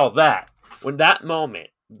I saw that moment,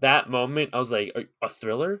 I was like, a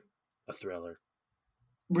thriller? A thriller.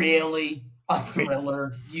 Really, a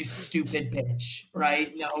thriller? You stupid bitch!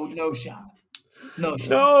 Right? No shot. No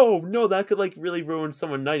shot. No, that could like really ruin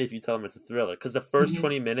someone's night if you tell them it's a thriller. Because the 1st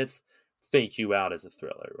 20 minutes fake you out as a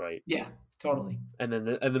thriller, right? Yeah, totally. And then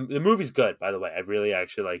the movie's good, by the way. I really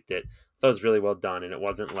actually liked it. I thought it was really well done, and it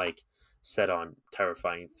wasn't like set on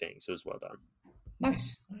terrifying things. It was well done.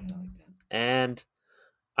 Nice. I like that. And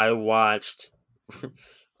I watched.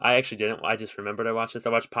 I actually didn't. I just remembered I watched this. I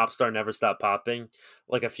watched Popstar Never Stop Popping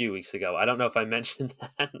like a few weeks ago. I don't know if I mentioned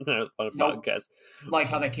that on a Nope. podcast. Like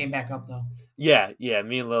how that came back up though. Yeah.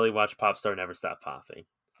 Me and Lily watched Popstar Never Stop Popping.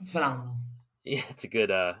 Phenomenal. Yeah, it's a good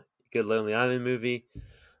Lonely Island movie.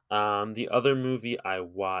 The other movie I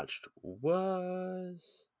watched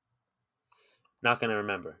was not gonna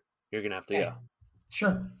remember. You're gonna have to go.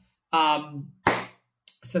 Sure.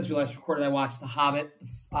 Since we last recorded, I watched The Hobbit,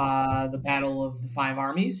 the Battle of the Five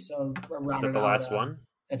Armies. So Is that the last one?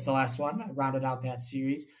 It's the last one. I rounded out that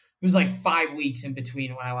series. It was like 5 weeks in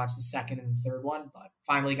between when I watched the second and the third one, but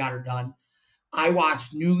finally got her done. I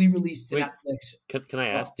watched newly released to Wait, Netflix. Can I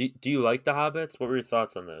ask? Do you like the Hobbits? What were your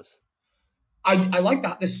thoughts on this? I like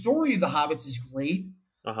the story of the Hobbits is great,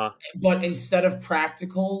 but instead of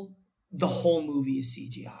practical, the whole movie is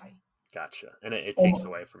CGI. Gotcha, and it takes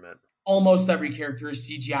away from it. Almost every character is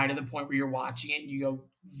CGI to the point where you're watching it and you go,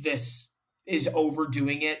 this is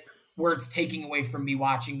overdoing it, where it's taking away from me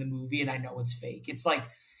watching the movie and I know it's fake. It's like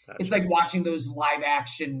It's like watching those live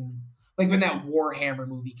action, like when that Warhammer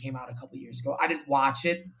movie came out a couple years ago. I didn't watch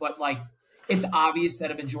it, but like it's obvious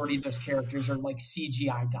that a majority of those characters are like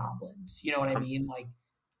CGI goblins. You know what I mean? Like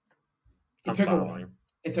it took away.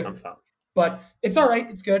 It took, but it's all right.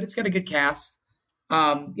 It's good. It's got a good cast.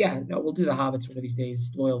 We'll do the Hobbits one of these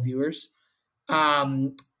days, loyal viewers.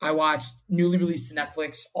 I watched newly released to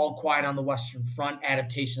Netflix, All Quiet on the Western Front,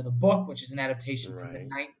 adaptation of the book, which is an adaptation from the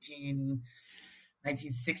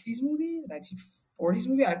 1960s movie, the 1940s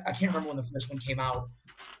movie. I can't remember when the first one came out.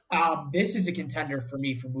 This is a contender for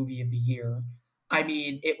me for movie of the year. I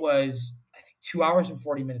mean, it was, I think, 2 hours and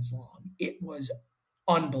 40 minutes long. It was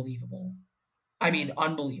unbelievable.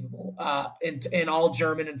 Unbelievable. In all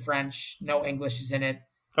German and French, no English is in it.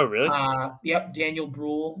 Oh, really? Yep. Daniel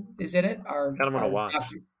Bruhl is in it. Kind of want to watch.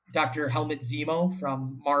 Dr. Helmut Zemo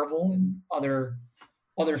from Marvel and other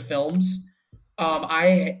films.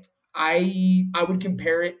 I would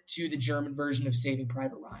compare it to the German version of Saving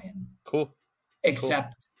Private Ryan. Cool.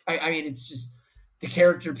 Except, cool. It's just the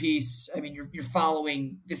character piece. I mean, you're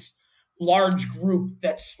following this large group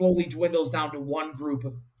that slowly dwindles down to one group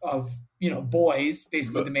of boys,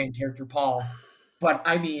 basically the main character, Paul. But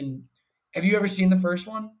I mean, have you ever seen the first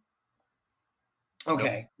one?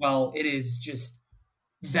 Okay, well, it is just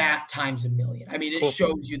that times a million. I mean, it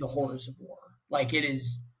shows you the horrors of war. Like, it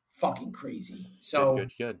is fucking crazy. So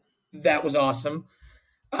good. That was awesome.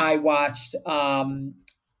 I watched the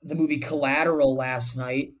movie Collateral last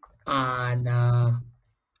night on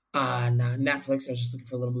Netflix. I was just looking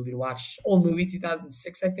for a little movie to watch. Old movie,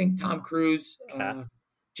 2006, I think. Tom Cruise,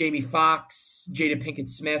 Jamie Foxx, Jada Pinkett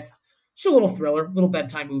Smith. Just a little thriller, little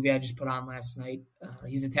bedtime movie I just put on last night.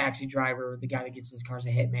 He's a taxi driver. The guy that gets in his car is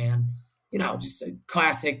a hitman. Just a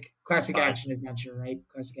classic action adventure, right?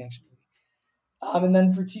 Classic action movie. And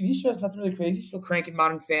then for TV shows, nothing really crazy. Still cranking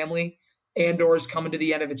Modern Family. Andor's coming to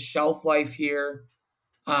the end of its shelf life here.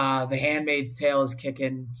 The Handmaid's Tale is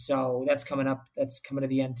kicking, so that's coming up. That's coming to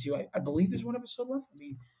the end too. I believe there's one episode left. Let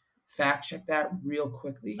me fact check that real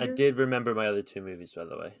quickly here. I did remember my other 2 movies, by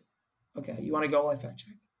the way. Okay, you want to go while I fact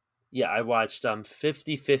check? Yeah, I watched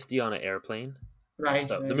 50-50 on an airplane. Right.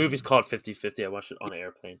 The movie's called 50-50. I watched it on an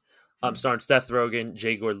airplane. Starring Seth Rogen,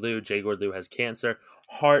 Jay Gordlew. Jay Gordlew has cancer.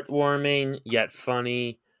 Heartwarming, yet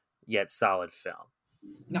funny, yet solid film.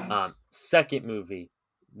 Nice. Second movie,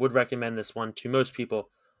 would recommend this one to most people.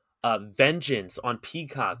 Vengeance on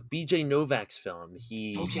Peacock, BJ Novak's film.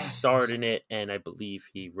 He starred in it, and I believe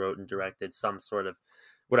he wrote and directed some sort of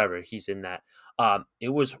whatever. He's in that. It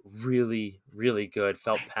was really, really good.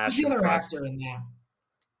 Felt passionate. Who's the other actor in that?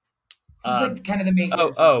 Who's like kind of the main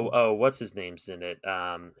character? Oh, what's his name's in it?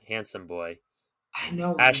 Handsome boy. I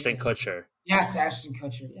know. Ashton Kutcher. Yes, Ashton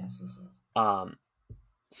Kutcher. Yes.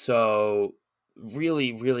 So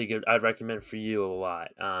really, really good. I'd recommend for you a lot.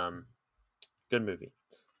 Good movie.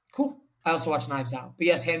 Cool. I also watched Knives Out. But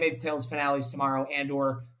yes, Handmaid's Tale's finales tomorrow,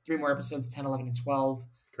 Andor, 3 more episodes, 10, 11, and 12.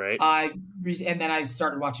 Great. And then I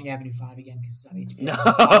started watching Avenue 5 again because it's on HBO.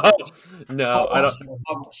 No, I don't.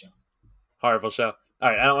 Horrible show. Horrible show. All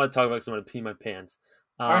right, I don't want to talk about it because I'm going to pee my pants.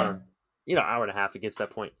 Right. Hour and a half, it gets that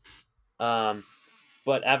point.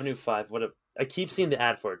 But Avenue 5, I keep seeing the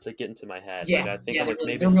ad for it. It's like getting to my head. Yeah, like,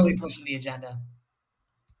 they're really pushing the agenda.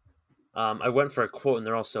 I went for a quote, and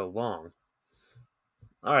they're all so long.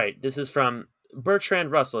 All right, this is from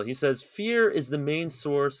Bertrand Russell. He says, "Fear is the main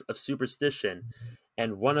source of superstition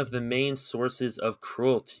and one of the main sources of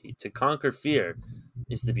cruelty. To conquer fear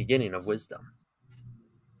is the beginning of wisdom."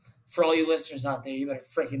 For all you listeners out there, you better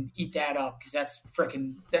freaking eat that up because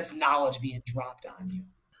that's knowledge being dropped on you.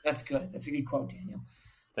 That's good. That's a good quote, Daniel.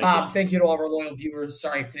 Thank you to all of our loyal viewers.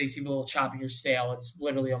 Sorry if today seemed a little choppy or stale. It's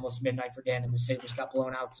literally almost midnight for Dan, and the Sabres got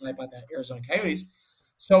blown out tonight by the Arizona Coyotes.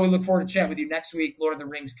 So we look forward to chatting with you next week. Lord of the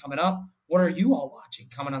Rings coming up. What are you all watching?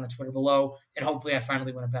 Comment on the Twitter below, and hopefully I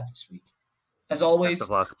finally win a bet this week. As always, best of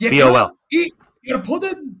luck. You BOL. eat your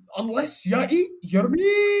pudding unless you eat your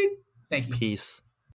meat. Thank you. Peace.